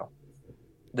NFL right now: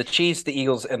 the Chiefs, the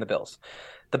Eagles, and the Bills.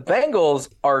 The Bengals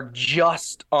are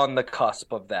just on the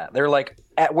cusp of that. They're like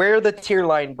at where the tier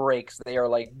line breaks. They are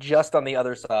like just on the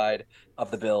other side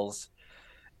of the Bills.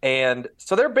 And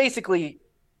so they're basically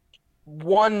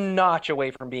one notch away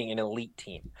from being an elite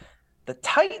team. The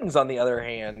Titans, on the other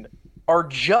hand, are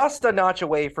just a notch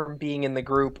away from being in the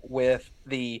group with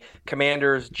the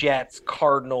Commanders, Jets,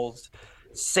 Cardinals,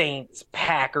 Saints,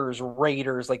 Packers,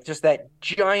 Raiders, like just that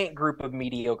giant group of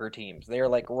mediocre teams. They are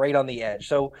like right on the edge.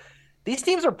 So these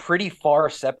teams are pretty far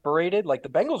separated. Like the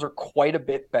Bengals are quite a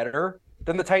bit better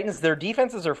than the Titans. Their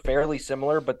defenses are fairly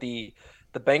similar, but the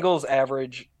Bengals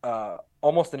average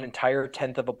almost an entire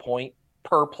tenth of a point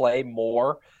per play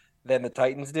more than the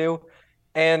Titans do.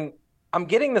 And I'm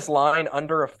getting this line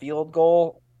under a field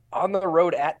goal on the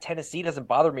road at Tennessee. Doesn't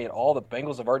bother me at all. The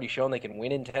Bengals have already shown they can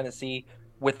win in Tennessee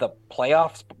with the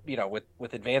playoffs,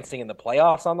 with advancing in the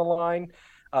playoffs on the line.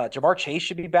 Ja'Marr Chase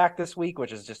should be back this week,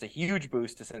 which is just a huge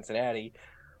boost to Cincinnati.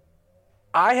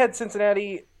 I had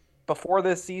Cincinnati before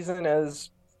this season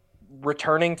as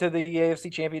returning to the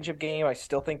AFC Championship game. I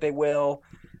still think they will.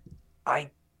 I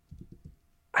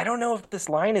don't know if this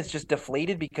line is just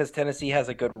deflated because Tennessee has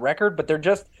a good record, but they're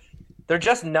just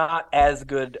not as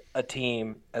good a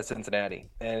team as Cincinnati,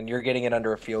 and you're getting it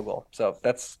under a field goal. So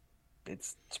it's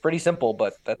pretty simple,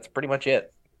 but that's pretty much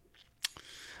it.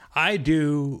 I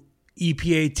do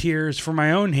EPA tiers for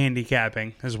my own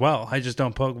handicapping as well. I just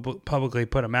don't publicly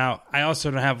put them out. I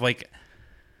also don't have like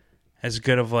as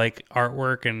good of like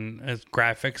artwork and as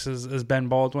graphics as Ben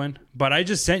Baldwin, but I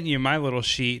just sent you my little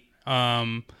sheet.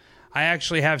 I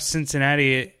actually have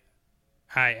Cincinnati.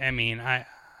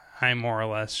 I more or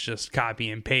less just copy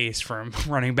and paste from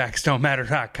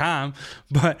runningbacksdon'tmatter.com,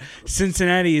 but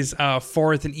Cincinnati is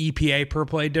 4th in EPA per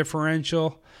play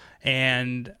differential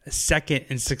and 2nd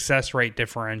in success rate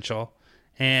differential.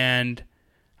 And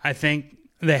I think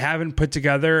they haven't put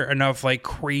together enough like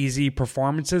crazy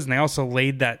performances. And they also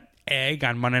laid that egg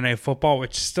on Monday Night Football,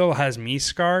 which still has me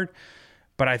scarred.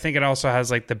 But I think it also has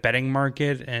like the betting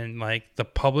market and like the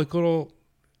public little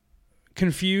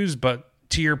confused. But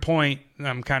to your point,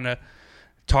 I'm kind of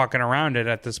talking around it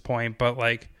at this point. But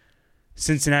like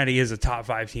Cincinnati is a top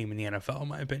 5 team in the NFL, in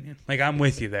my opinion. Like I'm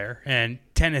with you there. And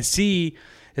Tennessee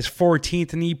is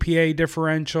 14th in EPA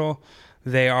differential.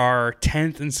 They are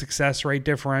 10th in success rate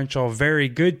differential. Very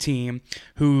good team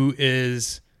who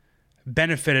is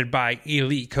benefited by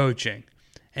elite coaching.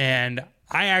 And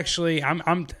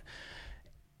I'm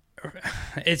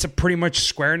it's a pretty much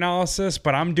square analysis,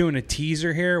 but I'm doing a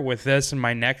teaser here with this and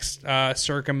my next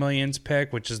Circa Millions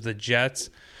pick, which is the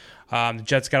Jets. The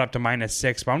Jets got up to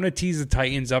 -6, but I'm going to tease the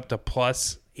Titans up to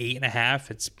 +8.5.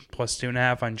 It's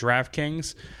 +2.5 on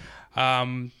DraftKings.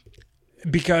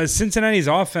 Because Cincinnati's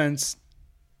offense,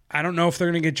 I don't know if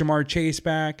they're going to get Ja'Marr Chase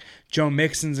back. Joe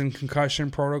Mixon's in concussion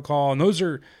protocol, and those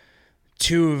are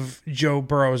 2 of Joe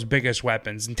Burrow's biggest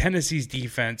weapons. And Tennessee's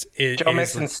defense is... Joe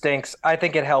Mixon stinks. I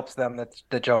think it helps them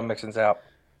that Joe Mixon's out.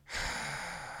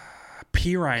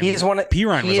 Pirine was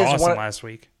awesome last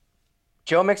week.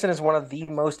 Joe Mixon is one of the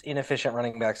most inefficient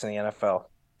running backs in the NFL.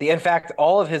 In fact,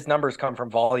 all of his numbers come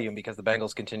from volume because the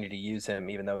Bengals continue to use him,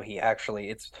 even though he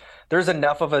actually... There's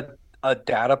enough of a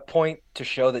data point to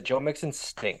show that Joe Mixon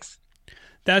stinks.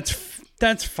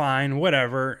 That's fine.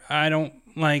 Whatever. I don't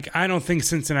think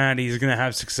Cincinnati is going to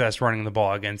have success running the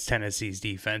ball against Tennessee's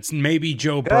defense. Maybe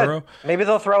Joe Burrow. Maybe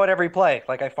they'll throw it every play,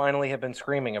 like I finally have been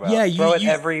screaming about. Yeah, throw it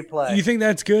every play. You think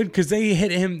that's good? Because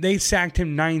they sacked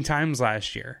him 9 times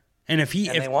last year, and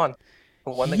they won.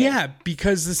 who won the game. Yeah,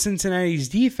 because the Cincinnati's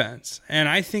defense. And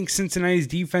I think Cincinnati's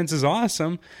defense is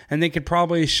awesome, and they could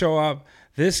probably show up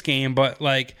this game. But,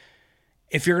 like,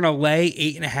 if you're going to lay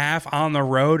 8.5 on the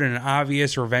road in an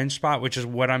obvious revenge spot, which is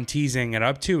what I'm teasing it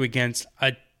up to, against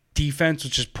a defense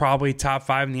which is probably top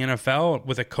 5 in the NFL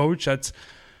with a coach that's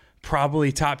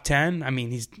probably top 10. I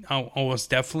mean, he's almost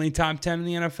definitely top 10 in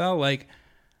the NFL. Like,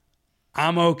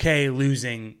 I'm okay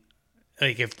losing.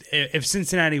 Like, if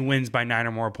Cincinnati wins by 9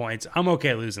 or more points, I'm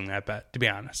okay losing that bet, to be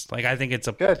honest. Like, I think it's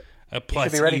a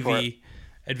plus EV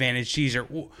advantage teaser.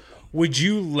 Would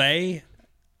you lay,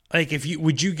 like,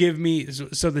 would you give me,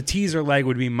 so the teaser leg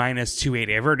would be minus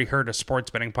 280. I've already heard a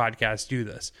sports betting podcast do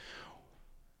this.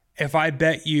 If I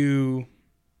bet you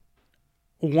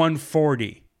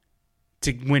 140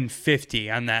 to win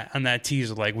 50 on that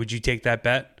teaser leg, would you take that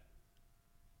bet?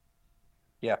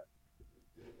 Yeah.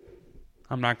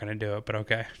 I'm not going to do it, but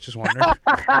okay. Just wondering.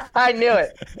 I knew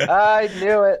it.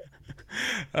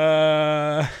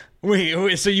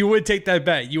 Wait, so you would take that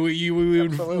bet? We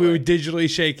would digitally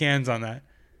shake hands on that.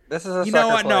 This is a you know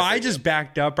what? No, I just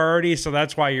backed up already, so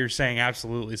that's why you're saying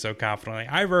absolutely so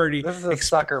confidently. This is a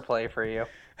sucker play for you.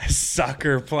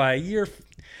 Sucker play.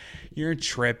 You're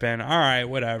tripping. All right,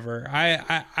 whatever.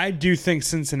 I do think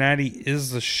Cincinnati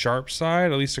is the sharp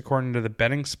side, at least according to the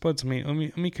betting splits. Let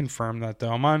me confirm that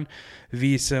though. I'm on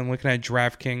Visa and looking at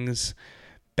DraftKings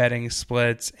betting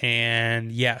splits, and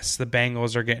yes, the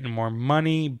Bengals are getting more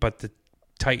money, but the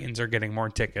Titans are getting more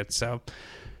tickets. So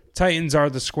Titans are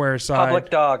the square side.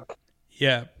 Public dog.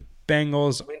 Yeah,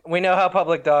 Bengals. We know how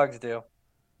public dogs do.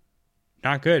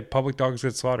 Not good. Public dogs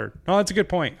get slaughtered. No, that's a good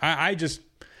point. I just.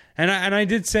 And I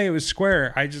did say it was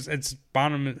square. It's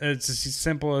bottom. It's as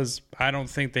simple as I don't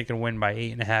think they can win by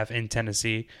 8.5 in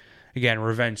Tennessee. Again,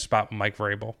 revenge spot with Mike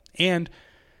Vrabel. And,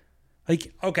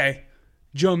 like, okay,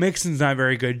 Joe Mixon's not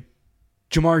very good.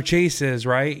 Jamar Chase is,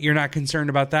 right? You're not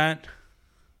concerned about that?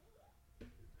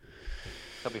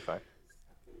 He'll be fine.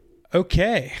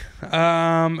 Okay.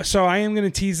 So I am going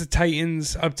to tease the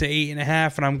Titans up to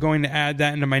 8.5, and I'm going to add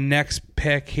that into my next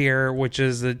pick here, which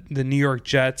is the New York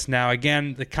Jets. Now,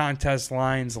 again, the contest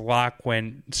lines lock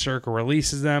when Circa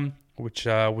releases them, which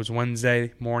was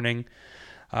Wednesday morning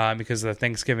because of the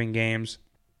Thanksgiving games.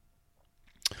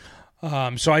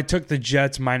 So I took the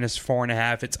Jets minus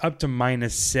 4.5. It's up to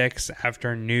minus 6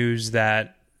 after news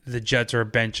that the Jets are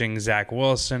benching Zach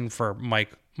Wilson for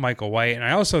Michael White. And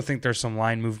I also think there's some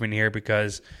line movement here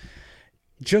because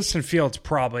Justin Fields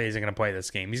probably isn't going to play this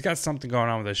game. He's got something going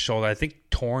on with his shoulder. I think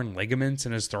torn ligaments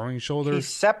in his throwing shoulder. He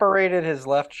separated his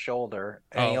left shoulder,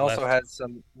 and he also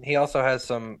has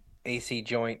some AC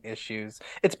joint issues.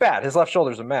 It's bad. His left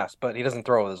shoulder's a mess, but he doesn't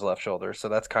throw with his left shoulder, so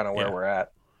that's kind of where we're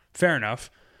at. Fair enough.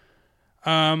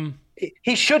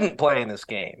 He shouldn't play in this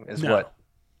game,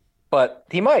 but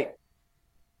he might.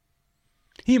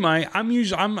 He might.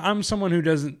 I'm someone who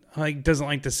doesn't like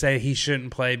to say he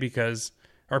shouldn't play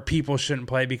or people shouldn't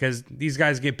play because these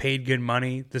guys get paid good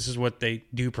money. This is what they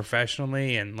do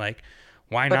professionally, and like,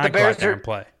 why not go out there and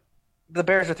play? The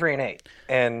Bears are 3-8,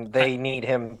 and they need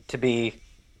him to be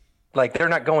like they're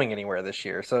not going anywhere this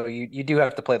year. So you do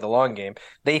have to play the long game.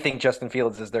 They think Justin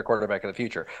Fields is their quarterback of the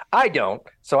future. I don't,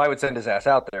 so I would send his ass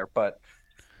out there, but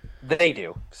they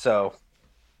do. So.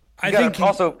 I think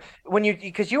also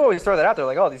because you always throw that out there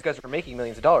like, oh, these guys are making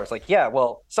millions of dollars. Like, yeah,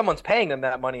 well, someone's paying them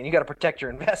that money, and you got to protect your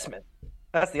investment.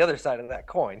 That's the other side of that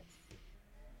coin.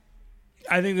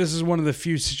 I think this is one of the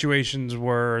few situations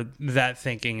where that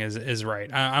thinking is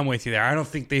right. I'm with you there. I don't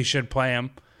think they should play him,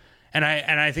 and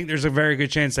I think there's a very good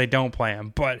chance they don't play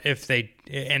him. But if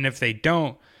they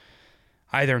don't,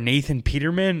 either Nathan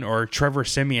Peterman or Trevor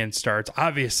Siemian starts.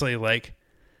 Obviously, like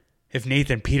if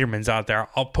Nathan Peterman's out there,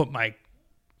 I'll put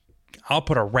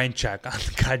a rent check on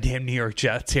the goddamn New York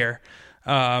Jets here.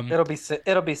 It'll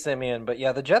be Siemian, but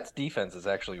yeah, the Jets defense is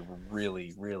actually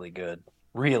really, really good.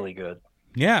 Really good.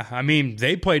 Yeah, I mean,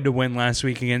 they played to win last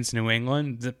week against New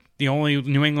England. The only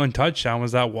New England touchdown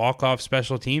was that walk-off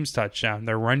special teams touchdown.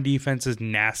 Their run defense is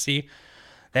nasty.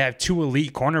 They have 2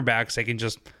 elite cornerbacks they can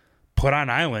just put on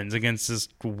islands against this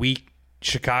weak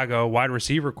Chicago wide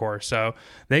receiver core, so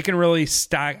they can really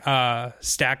stack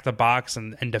the box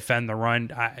and defend the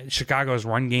run. Chicago's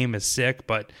run game is sick,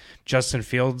 but Justin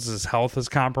Fields' health is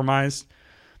compromised.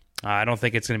 I don't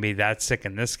think it's going to be that sick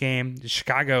in this game.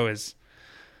 Chicago is.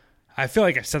 I feel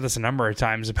like I've said this a number of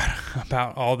times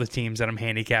about all the teams that I'm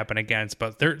handicapping against,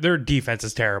 but their defense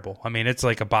is terrible. I mean, it's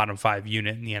like a bottom 5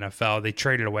 unit in the NFL. They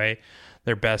traded away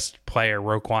their best player,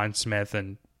 Roquan Smith,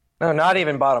 and. No, not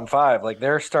even bottom 5. Like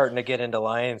they're starting to get into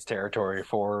Lions territory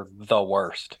for the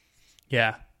worst.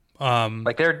 Yeah.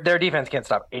 Like their defense can't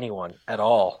stop anyone at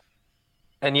all.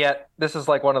 And yet, this is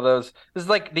like one of those. This is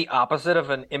like the opposite of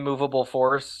an immovable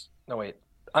force. No, wait.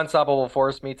 Unstoppable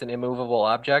force meets an immovable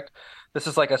object. This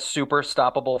is like a super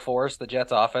stoppable force, the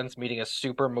Jets offense meeting a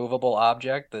super movable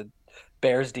object, the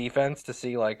Bears defense, to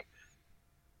see like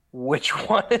which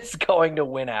one is going to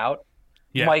win out.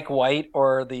 Yeah. Mike White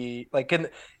or the like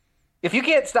if you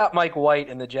can't stop Mike White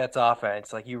in the Jets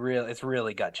offense, like it's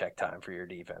really gut check time for your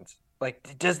defense.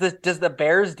 Like does the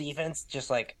Bears defense just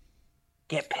like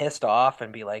get pissed off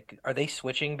and be like, are they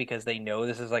switching because they know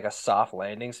this is like a soft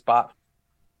landing spot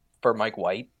for Mike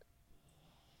White?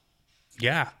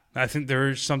 Yeah. I think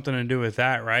there's something to do with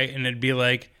that, right? And it'd be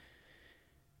like,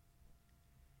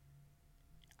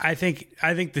 I think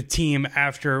the team,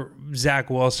 after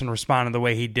Zach Wilson responded the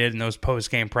way he did in those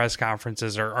post game press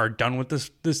conferences, are done with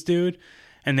this dude,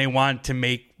 and they want to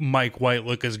make Mike White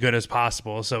look as good as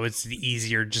possible. So it's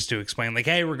easier just to explain, like,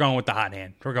 hey, we're going with the hot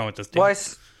hand. We're going with this dude. Well,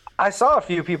 I saw a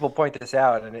few people point this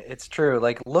out, and it's true.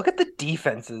 Like, look at the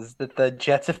defenses that the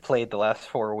Jets have played the last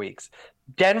 4 weeks: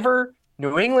 Denver,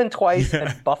 New England twice,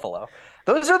 and Buffalo.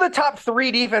 Those are the top three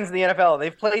defense in the NFL.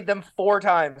 They've played them 4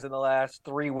 times in the last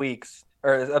 3 weeks.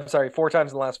 Or I'm sorry, 4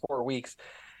 times in the last 4 weeks.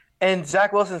 And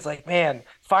Zach Wilson's like, man,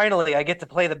 finally I get to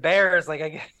play the Bears. Like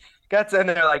I got to, and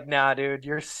they're like, nah, dude,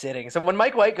 you're sitting. So when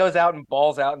Mike White goes out and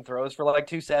balls out and throws for like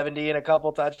 270 and a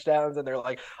couple touchdowns, and they're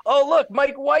like, oh look,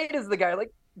 Mike White is the guy.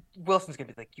 Like Wilson's gonna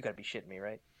be like, you gotta be shitting me,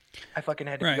 right? I fucking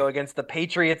had to go against the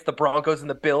Patriots, the Broncos, and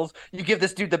the Bills. You give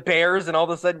this dude the Bears, and all of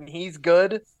a sudden he's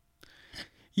good.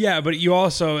 Yeah, but you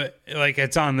also, like,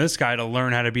 it's on this guy to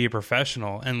learn how to be a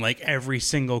professional. And, like, every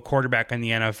single quarterback in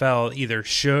the NFL either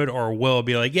should or will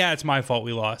be like, yeah, it's my fault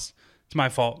we lost. It's my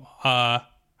fault. I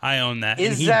own that.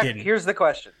 And he didn't. Here's the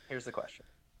question.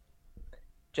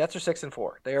 Jets are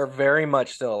 6-4. They are very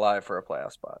much still alive for a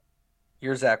playoff spot.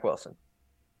 You're Zach Wilson.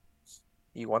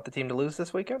 You want the team to lose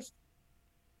this weekend?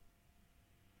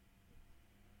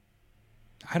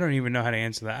 I don't even know how to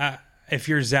answer that. If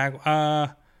you're Zach...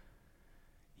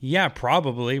 yeah,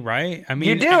 probably, right? I mean,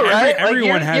 you do, right?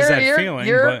 Everyone has that feeling.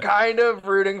 You're kind of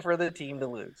rooting for the team to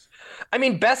lose. I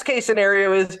mean, best case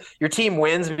scenario is your team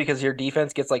wins because your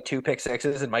defense gets like 2 pick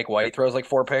sixes and Mike White throws like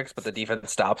 4 picks, but the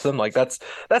defense stops them. Like that's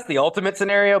the ultimate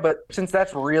scenario. But since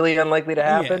that's really unlikely to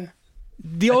happen,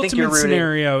 the ultimate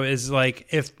scenario is like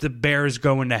if the Bears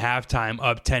go into halftime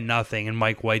up 10-0 and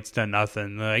Mike White's done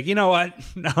nothing. They're like, you know what?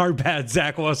 Our bad,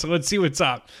 Zach Wilson. Let's see what's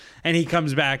up. And he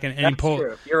comes back and he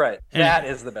pulls. You're right. That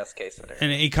is the best case scenario.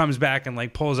 And he comes back and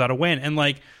like pulls out a win. And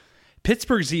like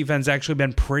Pittsburgh's defense actually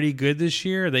been pretty good this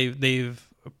year. They've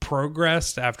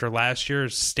progressed after last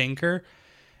year's stinker.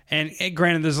 And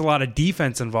granted, there's a lot of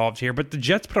defense involved here, but the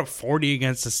Jets put up 40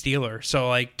 against the Steelers. So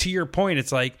like to your point,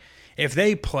 it's like if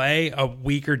they play a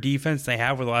weaker defense they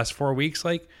have over the last 4 weeks,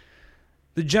 like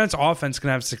the Jets offense can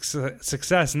have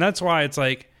success. And that's why it's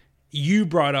like, you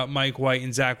brought up Mike White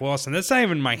and Zach Wilson. That's not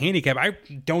even my handicap. I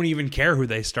don't even care who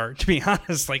they start, to be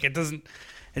honest. Like it doesn't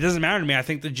matter to me. I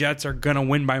think the Jets are gonna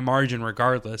win by margin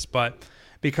regardless. But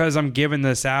because I'm giving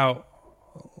this out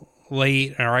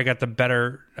late, or I get the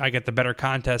better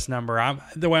contest number,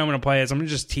 the way I'm gonna play is I'm gonna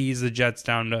just tease the Jets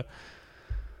down to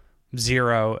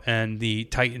 0 and the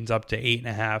Titans up to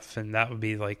 8.5, and that would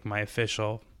be like my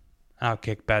official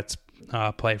Outkick Bets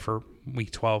play for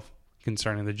Week 12.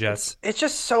 Concerning the Jets. It's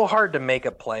just so hard to make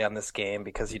a play on this game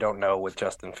because you don't know with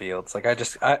Justin Fields. Like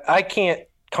I can't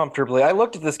comfortably. I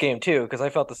looked at this game too because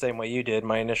I felt the same way you did.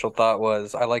 My initial thought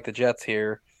was I like the Jets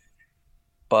here,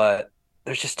 but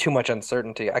there's just too much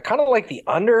uncertainty. I kind of like the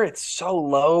under. It's so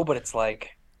low, but it's like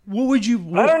I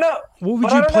don't know. What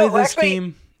would you play this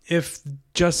game if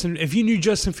you knew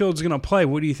Justin Fields was going to play?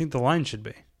 What do you think the line should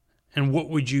be? And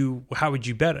how would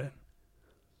you bet it?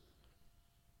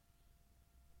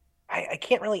 I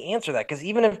can't really answer that because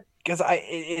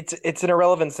it's an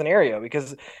irrelevant scenario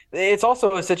because it's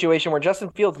also a situation where Justin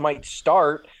Fields might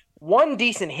start one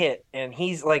decent hit and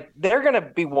he's like they're gonna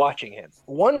be watching him.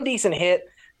 One decent hit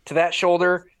to that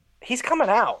shoulder, he's coming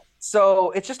out.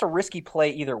 So it's just a risky play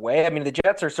either way. I mean, the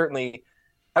Jets are certainly.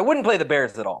 I wouldn't play the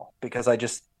Bears at all because I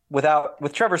just with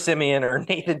Trevor Siemian or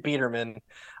Nathan Peterman,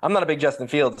 I'm not a big Justin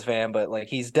Fields fan, but like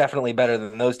he's definitely better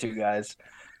than those two guys.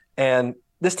 And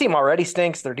this team already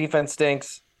stinks. Their defense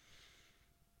stinks.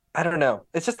 I don't know.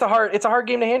 It's just a hard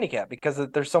game to handicap because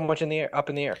there's so much up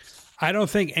in the air. I don't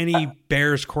think any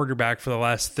Bears quarterback for the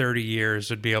last 30 years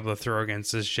would be able to throw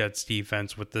against this Jets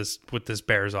defense with this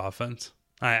Bears offense.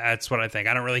 That's what I think.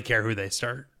 I don't really care who they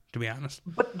start, to be honest.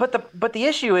 But the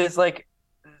issue is like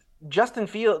Justin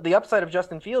Fields. The upside of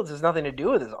Justin Fields has nothing to do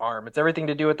with his arm. It's everything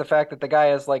to do with the fact that the guy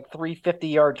has like 3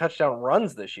 50-yard touchdown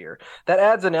runs this year. That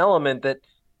adds an element that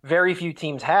very few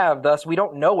teams have. Thus, we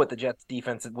don't know what the Jets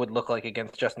defense would look like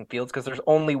against Justin Fields because there's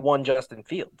only one Justin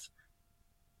Fields.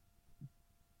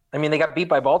 I mean, they got beat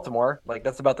by Baltimore. Like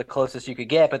that's about the closest you could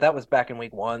get, but that was back in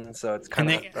week 1, so it's kind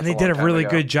of and they did a really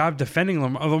good job defending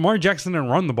Lamar. Lamar Jackson didn't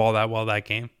run the ball that well that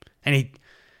game, and he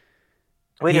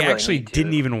actually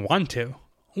didn't even want to.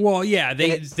 Well, yeah,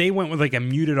 they went with like a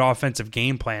muted offensive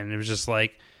game plan, and it was just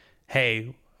like,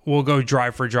 hey, we'll go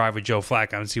drive for drive with Joe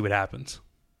Flacco and see what happens.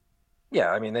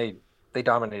 Yeah, I mean they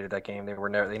dominated that game.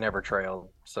 They never trailed,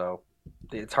 so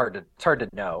it's hard to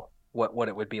know what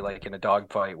it would be like in a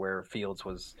dogfight where Fields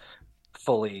was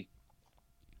fully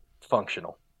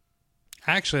functional.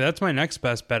 Actually, that's my next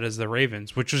best bet is the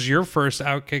Ravens, which was your first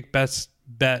Outkick Bet's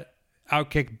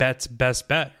best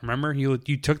bet. Remember, you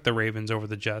took the Ravens over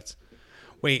the Jets.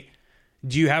 Wait,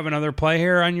 do you have another play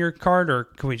here on your card, or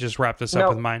can we just wrap this up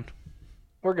with mine?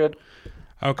 We're good.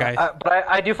 Okay. But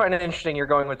I do find it interesting you're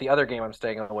going with the other game I'm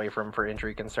staying away from for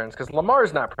injury concerns because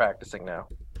Lamar's not practicing now.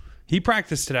 He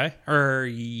practiced today or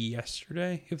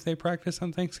yesterday. If they practiced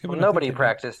on Thanksgiving, well, nobody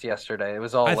practiced yesterday. It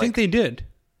was all. I think they did.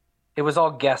 It was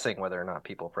all guessing whether or not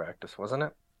people practiced, wasn't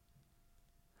it?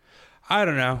 I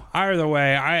don't know. Either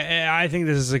way, I think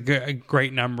this is a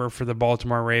great number for the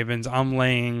Baltimore Ravens. I'm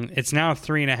laying. It's now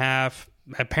 3.5.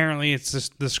 Apparently, it's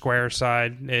just the square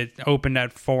side. It opened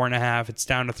at 4.5. It's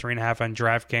down to 3.5 on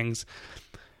DraftKings.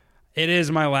 It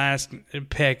is my last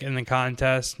pick in the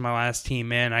contest, my last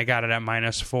team in. I got it at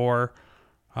 -4.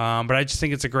 But I just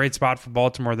think it's a great spot for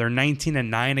Baltimore. They're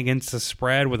 19-9 against the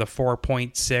spread with a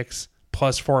 4.6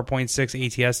 plus 4.6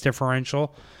 ATS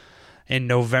differential in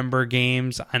November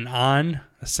games and on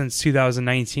since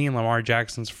 2019, Lamar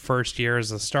Jackson's first year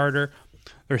as a starter.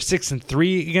 They're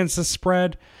 6-3 against the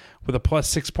spread with a plus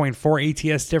 6.4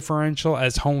 ATS differential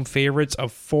as home favorites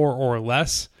of 4 or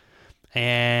less.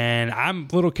 And I'm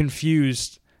a little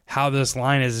confused how this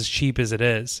line is as cheap as it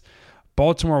is.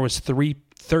 Baltimore was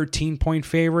 13-point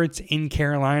favorites in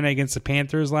Carolina against the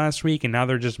Panthers last week, and now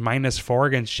they're just -4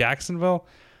 against Jacksonville.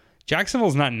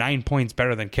 Jacksonville's not 9 points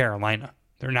better than Carolina.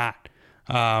 They're not.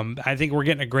 I think we're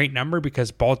getting a great number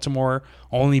because Baltimore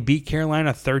only beat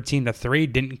Carolina 13-3,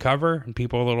 didn't cover, and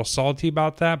people are a little salty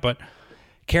about that, but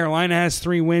Carolina has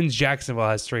 3 wins. Jacksonville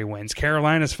has 3 wins.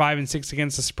 Carolina's 5-6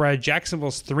 against the spread.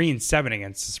 Jacksonville's 3-7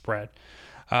 against the spread.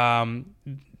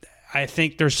 I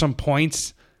think there's some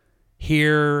points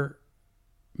here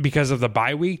because of the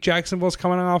bye week Jacksonville's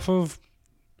coming off of.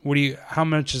 How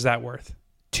much is that worth?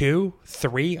 2,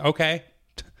 3? Okay.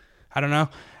 I don't know.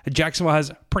 Jacksonville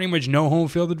has pretty much no home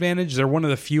field advantage. They're one of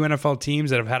the few NFL teams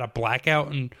that have had a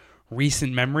blackout in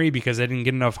recent memory because they didn't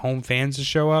get enough home fans to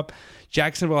show up.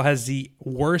 Jacksonville has the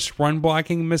worst run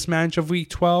blocking mismatch of week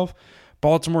 12.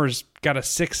 Baltimore's got a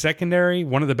 6 secondary,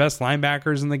 one of the best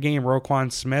linebackers in the game,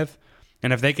 Roquan Smith.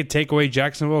 And if they could take away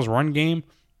Jacksonville's run game,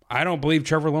 I don't believe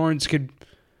Trevor Lawrence could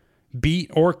beat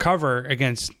or cover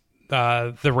against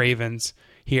the Ravens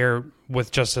here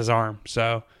with just his arm.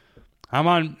 So I'm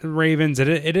on Ravens.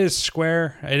 It is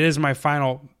square. It is my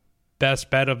final best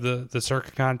bet of the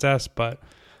circuit contest, but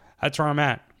that's where I'm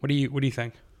at. What do you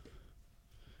think?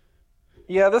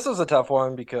 Yeah, this was a tough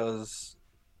one because,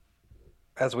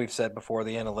 as we've said before,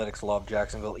 the analytics love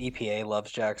Jacksonville. EPA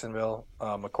loves Jacksonville.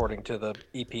 According to the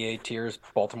EPA tiers,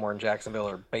 Baltimore and Jacksonville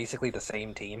are basically the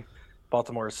same team.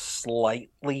 Baltimore is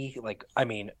slightly,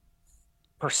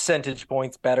 percentage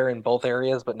points better in both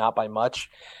areas, but not by much.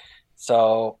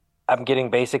 So I'm getting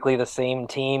basically the same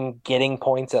team getting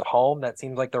points at home. That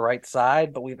seems like the right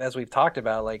side. But as we've talked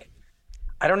about,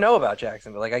 I don't know about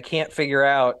Jacksonville. I can't figure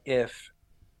out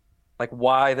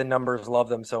why the numbers love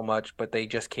them so much, but they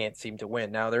just can't seem to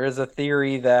win. Now, there is a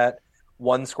theory that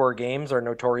one-score games are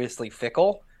notoriously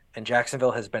fickle, and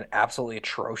Jacksonville has been absolutely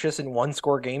atrocious in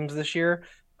one-score games this year.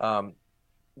 Of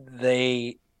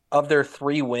their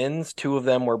 3 wins, 2 of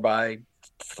them were by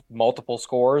multiple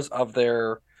scores. Of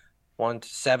their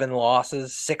 7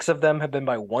 losses, 6 of them have been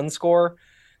by 1 score.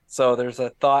 So there's a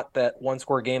thought that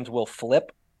one-score games will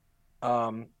flip.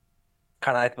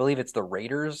 I believe it's the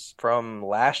Raiders from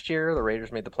last year. The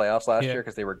Raiders made the playoffs last year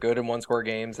because they were good in one-score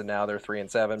games, and now they're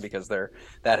 3-7 because that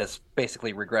has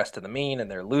basically regressed to the mean, and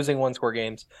they're losing one-score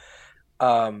games.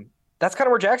 That's kind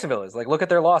of where Jacksonville is. Look at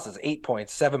their losses: 8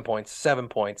 points, 7 points, 7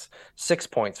 points, 6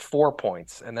 points, 4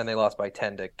 points, and then they lost by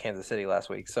 10 to Kansas City last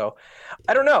week. So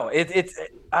I don't know.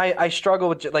 I struggle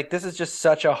with this is just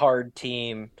such a hard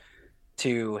team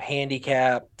to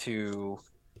handicap.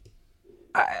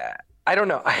 I don't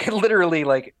know. I literally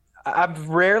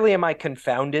rarely am I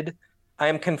confounded. I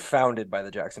am confounded by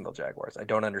the Jacksonville Jaguars. I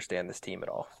don't understand this team at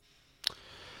all.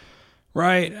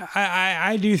 Right.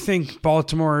 I do think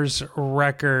Baltimore's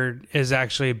record is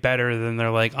actually better than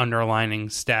their like underlining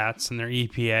stats and their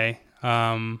EPA.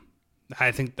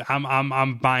 I think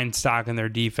I'm buying stock in their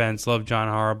defense. Love John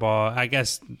Harbaugh. I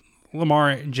guess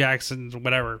Lamar Jackson's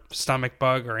whatever stomach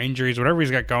bug or injuries, whatever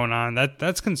he's got going on,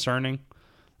 that's concerning.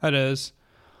 That is.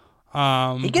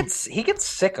 He gets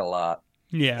sick a lot.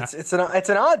 Yeah. It's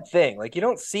an odd thing. Like you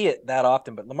don't see it that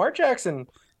often, but Lamar Jackson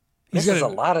misses a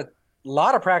lot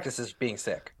of practices being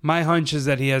sick. My hunch is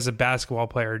that he has a basketball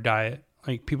player diet.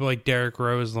 Like people like Derrick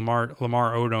Rose, Lamar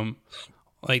Odom,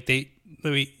 like they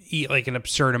eat like an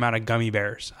absurd amount of gummy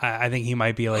bears. I think he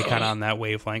might be like kind of on that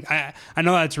wavelength. I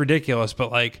know that's ridiculous,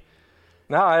 but like,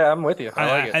 no, I'm with you. I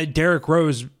like it. Derrick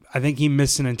Rose, I think he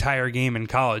missed an entire game in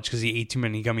college because he ate too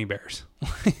many gummy bears.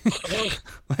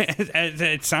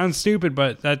 It sounds stupid,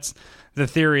 but that's the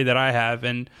theory that I have.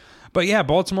 But yeah,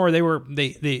 Baltimore, they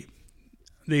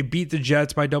beat the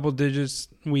Jets by double digits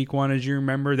week 1, as you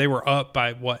remember. They were up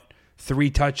by 3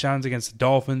 touchdowns against the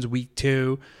Dolphins week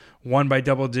 2, won by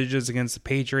double digits against the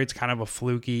Patriots, kind of a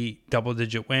fluky double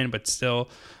digit win, but still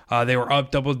they were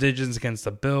up double digits against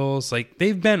the Bills. Like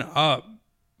they've been up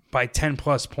by 10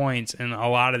 plus points in a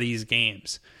lot of these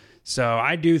games. So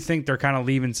I do think they're kind of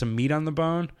leaving some meat on the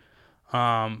bone.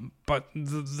 But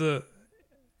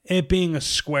it being a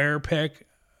square pick,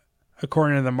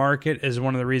 according to the market, is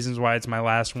one of the reasons why it's my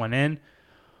last one in.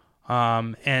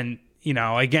 And, you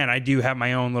know, again, I do have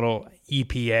my own little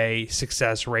EPA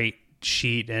success rate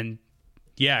sheet. And,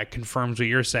 yeah, it confirms what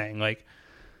you're saying. Like,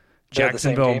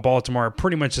 Jacksonville and Baltimore are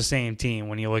pretty much the same team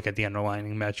when you look at the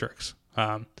underlying metrics.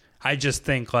 I just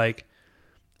think, like,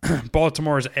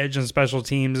 Baltimore's edge on special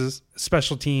teams,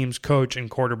 coach, and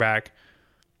quarterback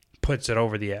puts it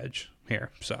over the edge here.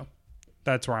 So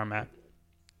that's where I'm at.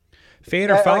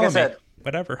 Fade or follow me,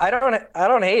 whatever. I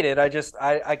don't hate it.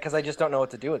 Because I just don't know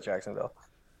what to do with Jacksonville,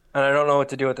 and I don't know what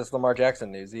to do with this Lamar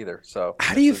Jackson news either. So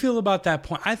how do you feel about that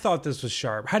point? I thought this was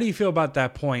sharp. How do you feel about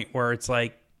that point where it's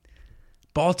like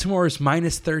Baltimore's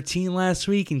minus 13 last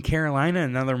week in Carolina,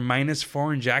 another minus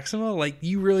 4 in Jacksonville? Like,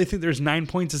 you really think there's 9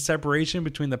 points of separation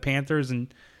between the Panthers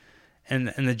and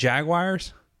the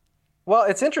Jaguars? Well,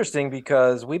 it's interesting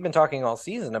because we've been talking all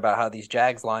season about how these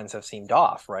Jags lines have seemed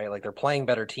off, right? Like they're playing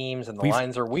better teams and the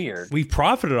lines are weird. We've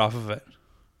profited off of it.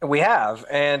 We have.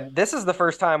 And this is the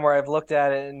first time where I've looked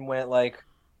at it and went like,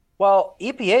 well,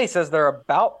 EPA says they're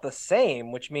about the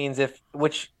same, which means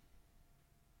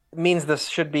this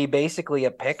should be basically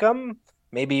a pick 'em.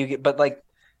 Maybe you get, but like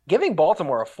giving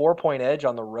Baltimore a 4-point edge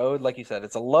on the road, like you said,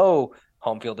 it's a low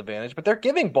home field advantage, but they're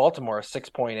giving Baltimore a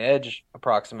 6-point edge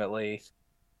approximately,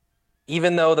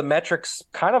 even though the metrics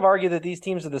kind of argue that these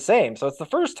teams are the same. So it's the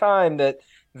first time that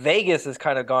Vegas has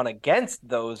kind of gone against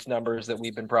those numbers that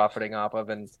we've been profiting off of.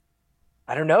 And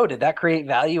I don't know, did that create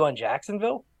value on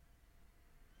Jacksonville?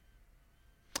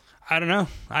 I don't know.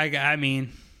 I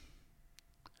mean,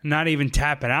 not even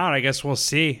tapping out. I guess we'll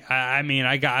see.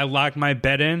 I locked my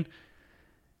bet in,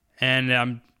 and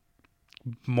I'm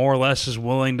more or less just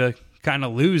willing to kind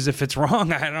of lose if it's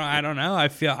wrong. I don't know. I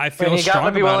feel you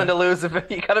gotta be willing to lose if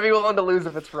you gotta be willing to lose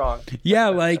if it's wrong. Yeah,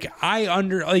 like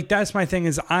that's my thing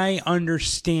is I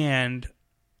understand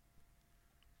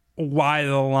why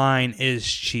the line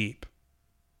is cheap,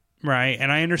 right?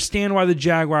 And I understand why the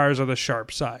Jaguars are the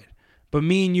sharp side. But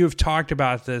me and you have talked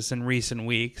about this in recent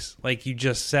weeks, like you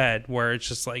just said, where it's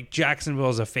just like Jacksonville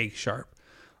is a fake sharp.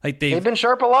 Like they've been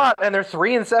sharp a lot, and they're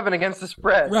 3-7 against the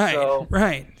spread. Right, so.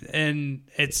 Right, and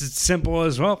it's as simple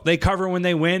as, well, they cover when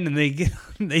they win, and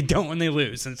they don't when they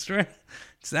lose. It's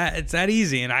that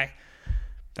easy. And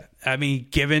I mean,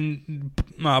 given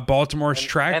Baltimore's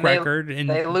track record, and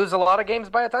they lose a lot of games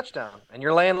by a touchdown, and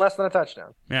you're laying less than a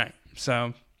touchdown. Yeah.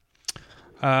 So,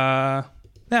 yeah,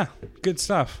 good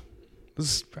stuff.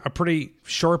 This is a pretty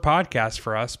short podcast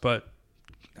for us, but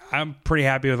I'm pretty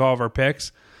happy with all of our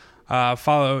picks.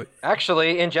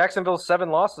 Actually, in Jacksonville's 7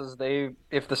 losses,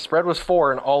 if the spread was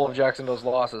 4 in all of Jacksonville's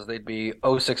losses, they'd be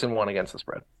 0-6-1 against the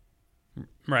spread.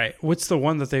 Right. What's the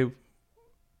one that they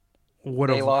would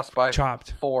have lost by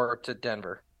chopped? 4 to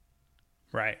Denver.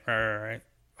 Right. I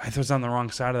was on the wrong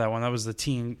side of that one. That was a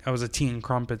tea and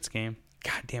crumpets game.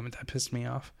 God damn it, that pissed me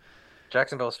off.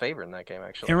 Jacksonville's favorite in that game,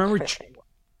 actually. And remember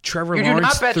Trevor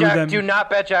Lawrence do not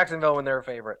bet Jacksonville when they're a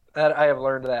favorite. I have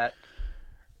learned that.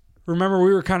 Remember,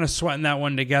 we were kind of sweating that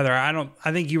one together.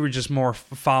 I think you were just more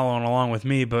following along with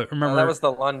me, but remember that was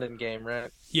the London game, right?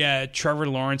 Yeah, Trevor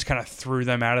Lawrence kind of threw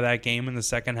them out of that game in the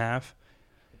second half.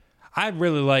 I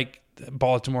really like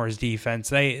Baltimore's defense.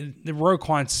 The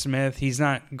Roquan Smith, he's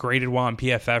not graded well on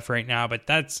PFF right now, but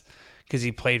that's because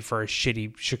he played for a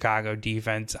shitty Chicago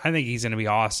defense. I think he's going to be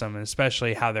awesome, and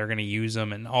especially how they're going to use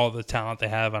him and all the talent they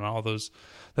have on all the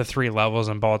 3 levels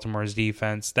in Baltimore's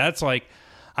defense. That's like,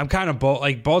 I'm kind of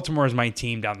like Baltimore is my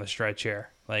team down the stretch here,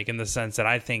 like in the sense that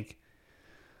I think,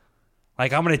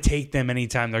 like, I'm going to take them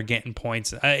anytime they're getting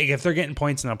points. If they're getting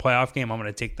points in a playoff game, I'm going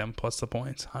to take them plus the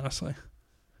points, honestly.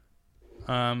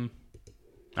 All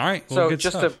right. Well, So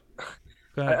just to,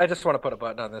 I just want to put a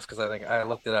button on this because I think I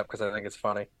looked it up because I think it's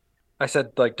funny. I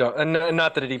said, like, don't, and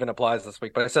not that it even applies this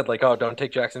week, but I said, like, oh, don't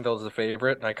take Jacksonville as a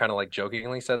favorite. And I kind of like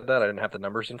jokingly said that. I didn't have the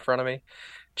numbers in front of me.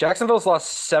 Jacksonville's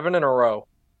lost 7 in a row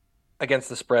against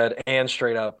the spread and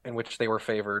straight up, in which they were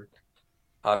favored.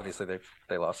 Obviously,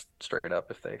 they lost straight up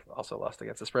if they also lost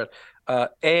against the spread.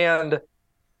 And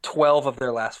 12 of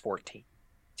their last 14.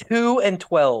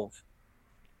 2-12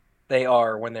 they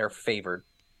are when they're favored.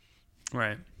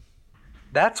 Right.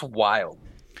 That's wild.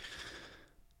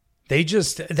 I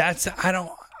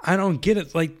don't get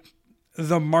it. Like,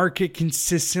 the market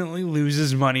consistently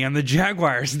loses money on the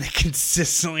Jaguars, and they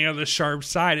consistently are the sharp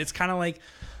side. It's kind of like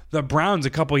the Browns a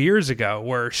couple years ago,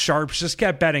 where sharps just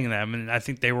kept betting them, and I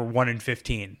think they were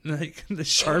 1-15. Like, the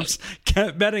sharps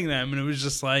kept betting them, and it was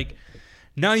just like,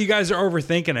 no, you guys are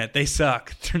overthinking it. They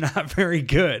suck. They're not very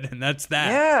good, and that's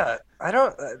that. Yeah, I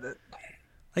don't.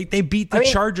 Like, they beat the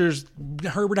Chargers.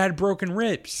 Herbert had broken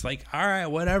ribs. Like, all right,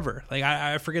 whatever. Like,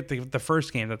 I forget the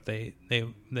first game that they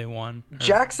won.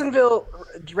 Jacksonville,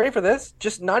 ready for this?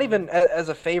 Just not even as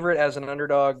a favorite, as an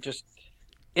underdog. Just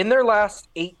in their last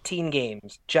 18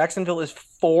 games, Jacksonville is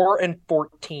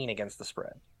 4-14 against the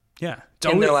spread. Yeah,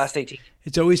 in their last 18.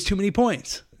 It's always too many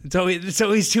points. It's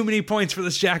always too many points for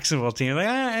this Jacksonville team.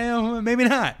 Like, maybe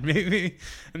not. Maybe,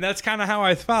 and that's kind of how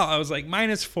I felt. I was like,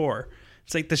 -4.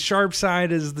 It's like the sharp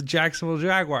side is the Jacksonville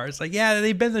Jaguars. Like, yeah,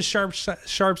 they've been the sharp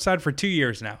side for 2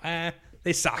 years now.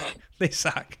 They suck. They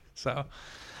suck. So,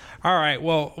 all right.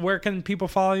 Well, where can people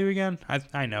follow you again?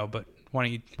 I know, but why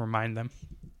don't you remind them?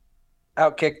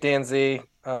 Outkick Dan Z.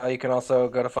 You can also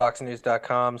go to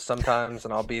foxnews.com sometimes,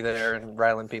 and I'll be there and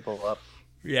riling people up.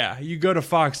 Yeah, you go to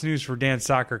Fox News for Dan's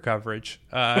soccer coverage.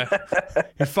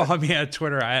 You follow me at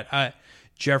Twitter at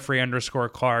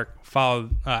Jeffrey_Clark. Follow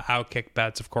Outkick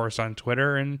Bets, of course, on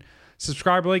Twitter, and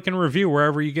subscribe, like, and review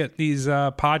wherever you get these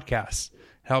podcasts. It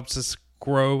helps us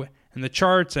grow in the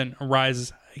charts and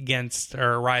rise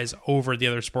over the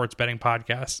other sports betting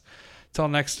podcasts. Till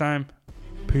next time,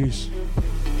 peace.